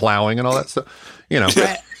seeds and plowing and all that stuff.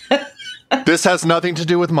 Right. This has nothing to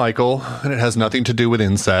do with Michael, and it has nothing to do with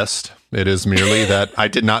incest. It is merely that I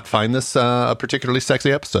did not find this a particularly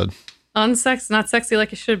sexy episode. Not sexy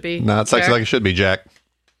like it should be. Not sexy like it should be, Jack.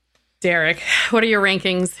 Derek, what are your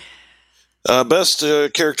rankings? Best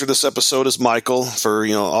character this episode is Michael for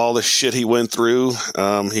all the shit he went through.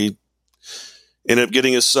 He ended up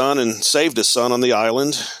getting his son and saved his son on the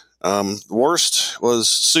island. Worst was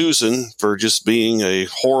Susan for just being a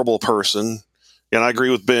horrible person. And I agree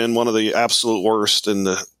with Ben, one of the absolute worst in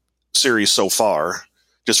the series so far,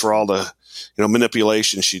 just for all the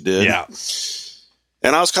manipulation she did. Yeah.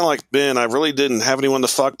 And I was kind of like Ben. I really didn't have anyone to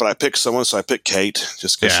fuck, but I picked someone, so I picked Kate,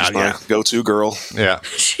 just because she's my go-to girl. Yeah.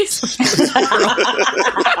 She's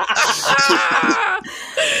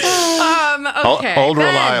okay. Old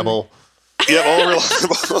reliable. Yeah, old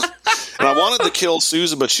reliable. And I wanted to kill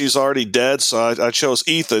Susan, but she's already dead, so I chose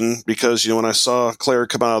Ethan because when I saw Claire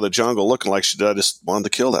come out of the jungle looking like she did, I just wanted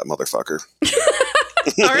to kill that motherfucker.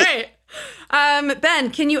 All right.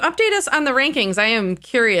 Ben, can you update us on the rankings? I am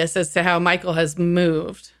curious as to how Michael has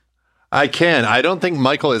moved. I can. I don't think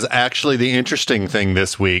Michael is actually the interesting thing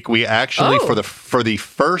this week. We actually, for the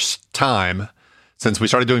first time since we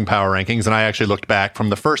started doing power rankings, and I actually looked back from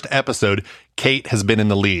the first episode, Kate has been in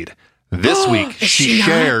the lead. This week, she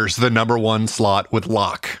shares the number 1 slot with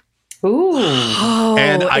Locke. Ooh.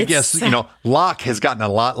 And I guess, Locke has gotten a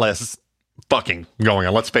lot less fucking going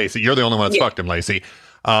on. Let's face it. You're the only one that's fucked him, Lacey.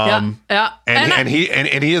 Yeah. And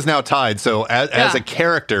he is now tied. So as a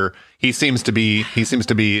character, he seems to be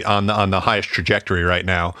on the highest trajectory right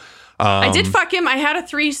now. I did fuck him. I had a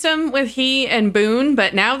threesome with he and Boone,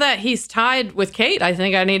 but now that he's tied with Kate, I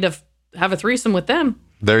think I need to have a threesome with them.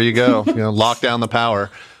 There you go. Lock down the power.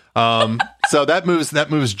 So that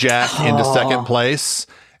moves Jack into second place,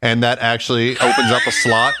 and that actually opens up a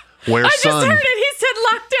slot where I just heard it. He said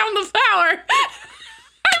lock down the power.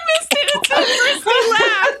 I missed it until Christy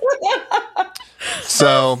laughed.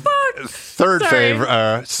 So third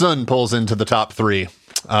favorite, Sun pulls into the top 3.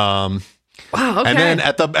 Wow. Okay. And then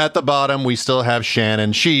at the bottom, we still have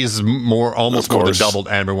Shannon. She's almost more than doubled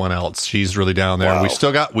everyone else. She's really down there. Wow.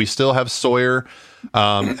 We still have Sawyer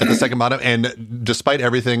at the second bottom, and despite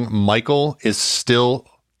everything, Michael is still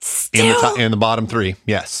in the bottom 3.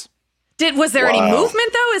 Yes. Was there any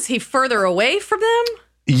movement though? Is he further away from them?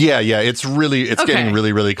 Yeah. It's getting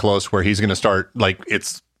really, really close where he's going to start.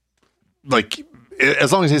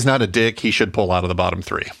 As long as he's not a dick, he should pull out of the bottom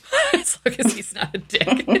 3. As long as he's not a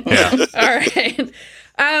dick. Yeah. All right.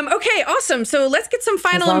 Okay, awesome. So let's get some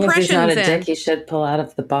final as long impressions. As he's not a in. dick, he should pull out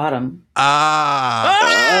of the bottom.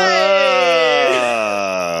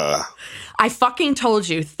 I fucking told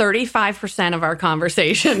you 35% of our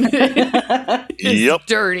conversation is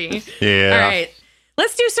dirty. Yeah. All right.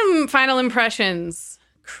 Let's do some final impressions.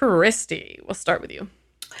 Christy, we'll start with you.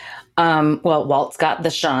 Well, Walt's got the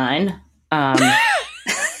shine.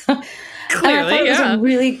 Clearly, it was a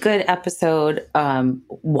really good episode.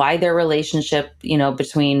 Why their relationship,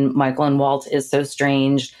 between Michael and Walt is so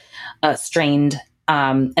strained.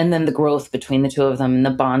 And then the growth between the two of them and the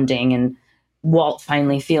bonding and Walt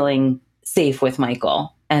finally feeling safe with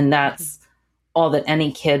Michael. And that's all that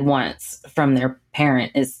any kid wants from their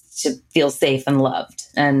parent is to feel safe and loved.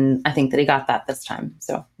 And I think that he got that this time.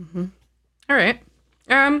 So, All right.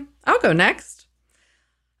 I'll go next.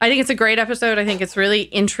 I think it's a great episode. I think it's really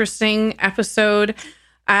interesting episode.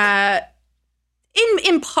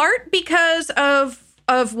 In part because of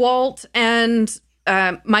Walt and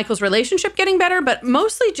Michael's relationship getting better, but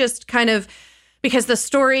mostly just kind of because the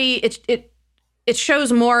story it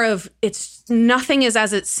shows more of it's nothing is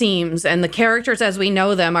as it seems, and the characters as we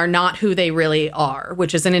know them are not who they really are,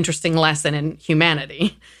 which is an interesting lesson in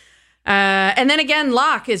humanity. And then again,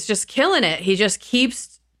 Locke is just killing it. He just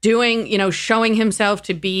keeps doing, showing himself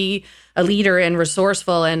to be a leader and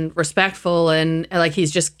resourceful and respectful, and like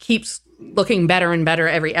he's just keeps looking better and better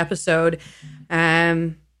every episode.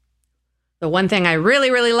 The one thing I really,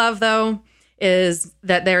 really love, though, is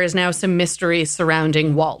that there is now some mystery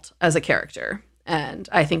surrounding Walt as a character. And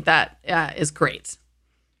I think that is great.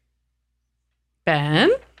 Ben?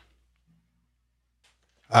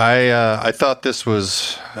 I thought this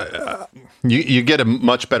was... you get a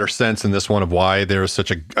much better sense in this one of why there is such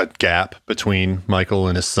a gap between Michael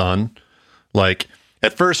and his son. Like,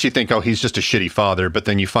 at first you think, oh, he's just a shitty father, but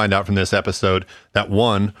then you find out from this episode that,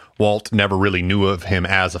 one, Walt never really knew of him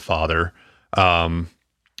as a father.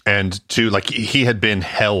 And two, like, he had been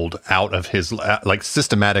held out of his, like,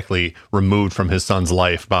 systematically removed from his son's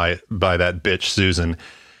life by that bitch Susan.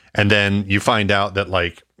 And then you find out that,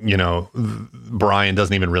 like, Brian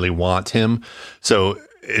doesn't even really want him. So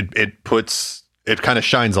it kind of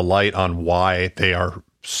shines a light on why they are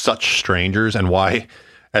such strangers, and why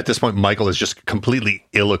at this point Michael is just completely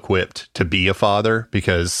ill-equipped to be a father,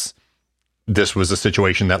 because this was a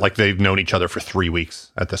situation that, like, they've known each other for 3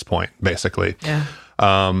 weeks at this point, basically. Yeah.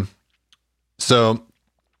 So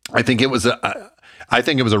I think it was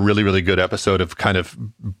a really, really good episode of kind of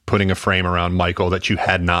putting a frame around Michael that you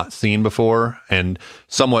had not seen before, and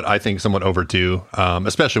somewhat overdue,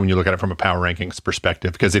 especially when you look at it from a power rankings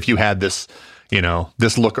perspective. Because if you had this,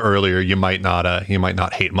 this look earlier, you might not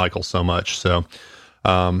hate Michael so much. So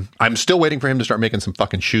I'm still waiting for him to start making some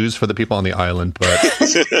fucking shoes for the people on the island.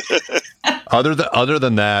 But other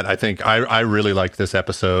than that, I think I really liked this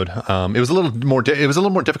episode. It was a little more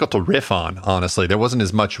difficult to riff on. Honestly, there wasn't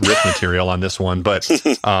as much riff material on this one, but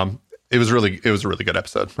it was a really good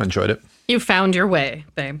episode. I enjoyed it. You found your way,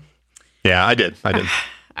 babe. Yeah, I did. All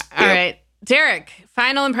right, Derek.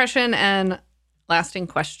 Final impression and lasting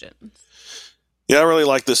questions. Yeah, I really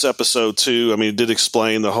like this episode too. I mean, it did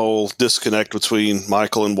explain the whole disconnect between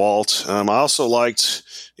Michael and Walt. I also liked,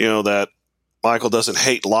 that Michael doesn't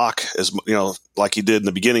hate Locke as like he did in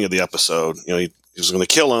the beginning of the episode. He was going to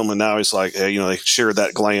kill him, and now he's like, hey, they shared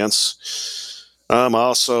that glance.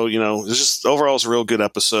 Also, it's just overall it's a real good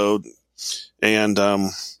episode. And so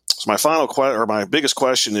my my biggest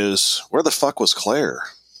question is, where the fuck was Claire?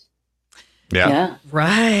 Yeah.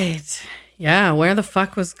 Right. Yeah, where the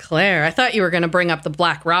fuck was Claire? I thought you were going to bring up the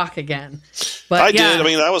Black Rock again. But I did. I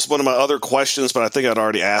mean, that was one of my other questions, but I think I'd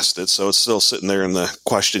already asked it, so it's still sitting there in the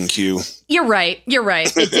question queue. You're right.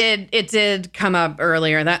 It did come up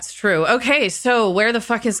earlier. That's true. Okay, so where the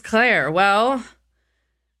fuck is Claire? Well,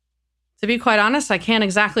 to be quite honest, I can't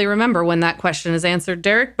exactly remember when that question is answered,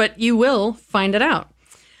 Derek, but you will find it out.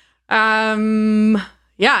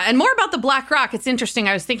 Yeah, and more about the Black Rock. It's interesting.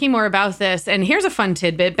 I was thinking more about this, and here's a fun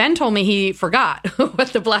tidbit. Ben told me he forgot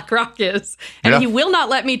what the Black Rock is, and he will not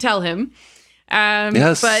let me tell him.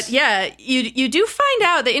 Yes. But yeah, you do find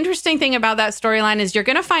out. The interesting thing about that storyline is you're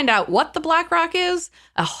going to find out what the Black Rock is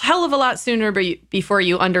a hell of a lot sooner before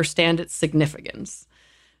you understand its significance.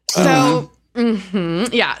 So,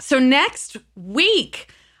 yeah. So next week...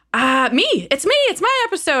 It's my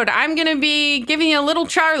episode. I'm going to be giving you a little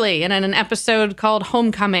Charlie in an episode called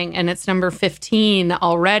Homecoming, and it's number 15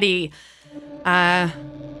 already. All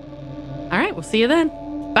right, we'll see you then.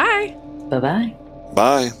 Bye. Bye-bye.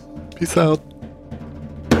 Bye. Peace out.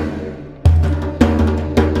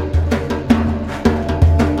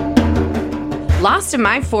 Lost in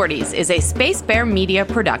My 40s is a Space Bear Media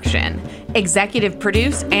production. Executive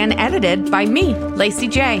produced and edited by me, Lacey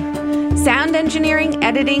J. Sound engineering,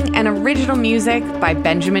 editing, and original music by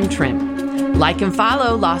Benjamin Trim. Like and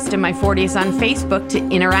follow Lost in My 40s on Facebook to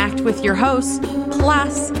interact with your hosts.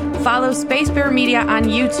 Plus, follow Space Bear Media on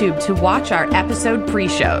YouTube to watch our episode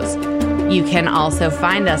pre-shows. You can also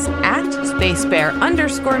find us at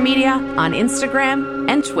SpaceBear_media on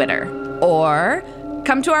Instagram and Twitter. Or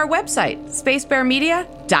come to our website,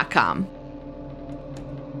 spacebearmedia.com.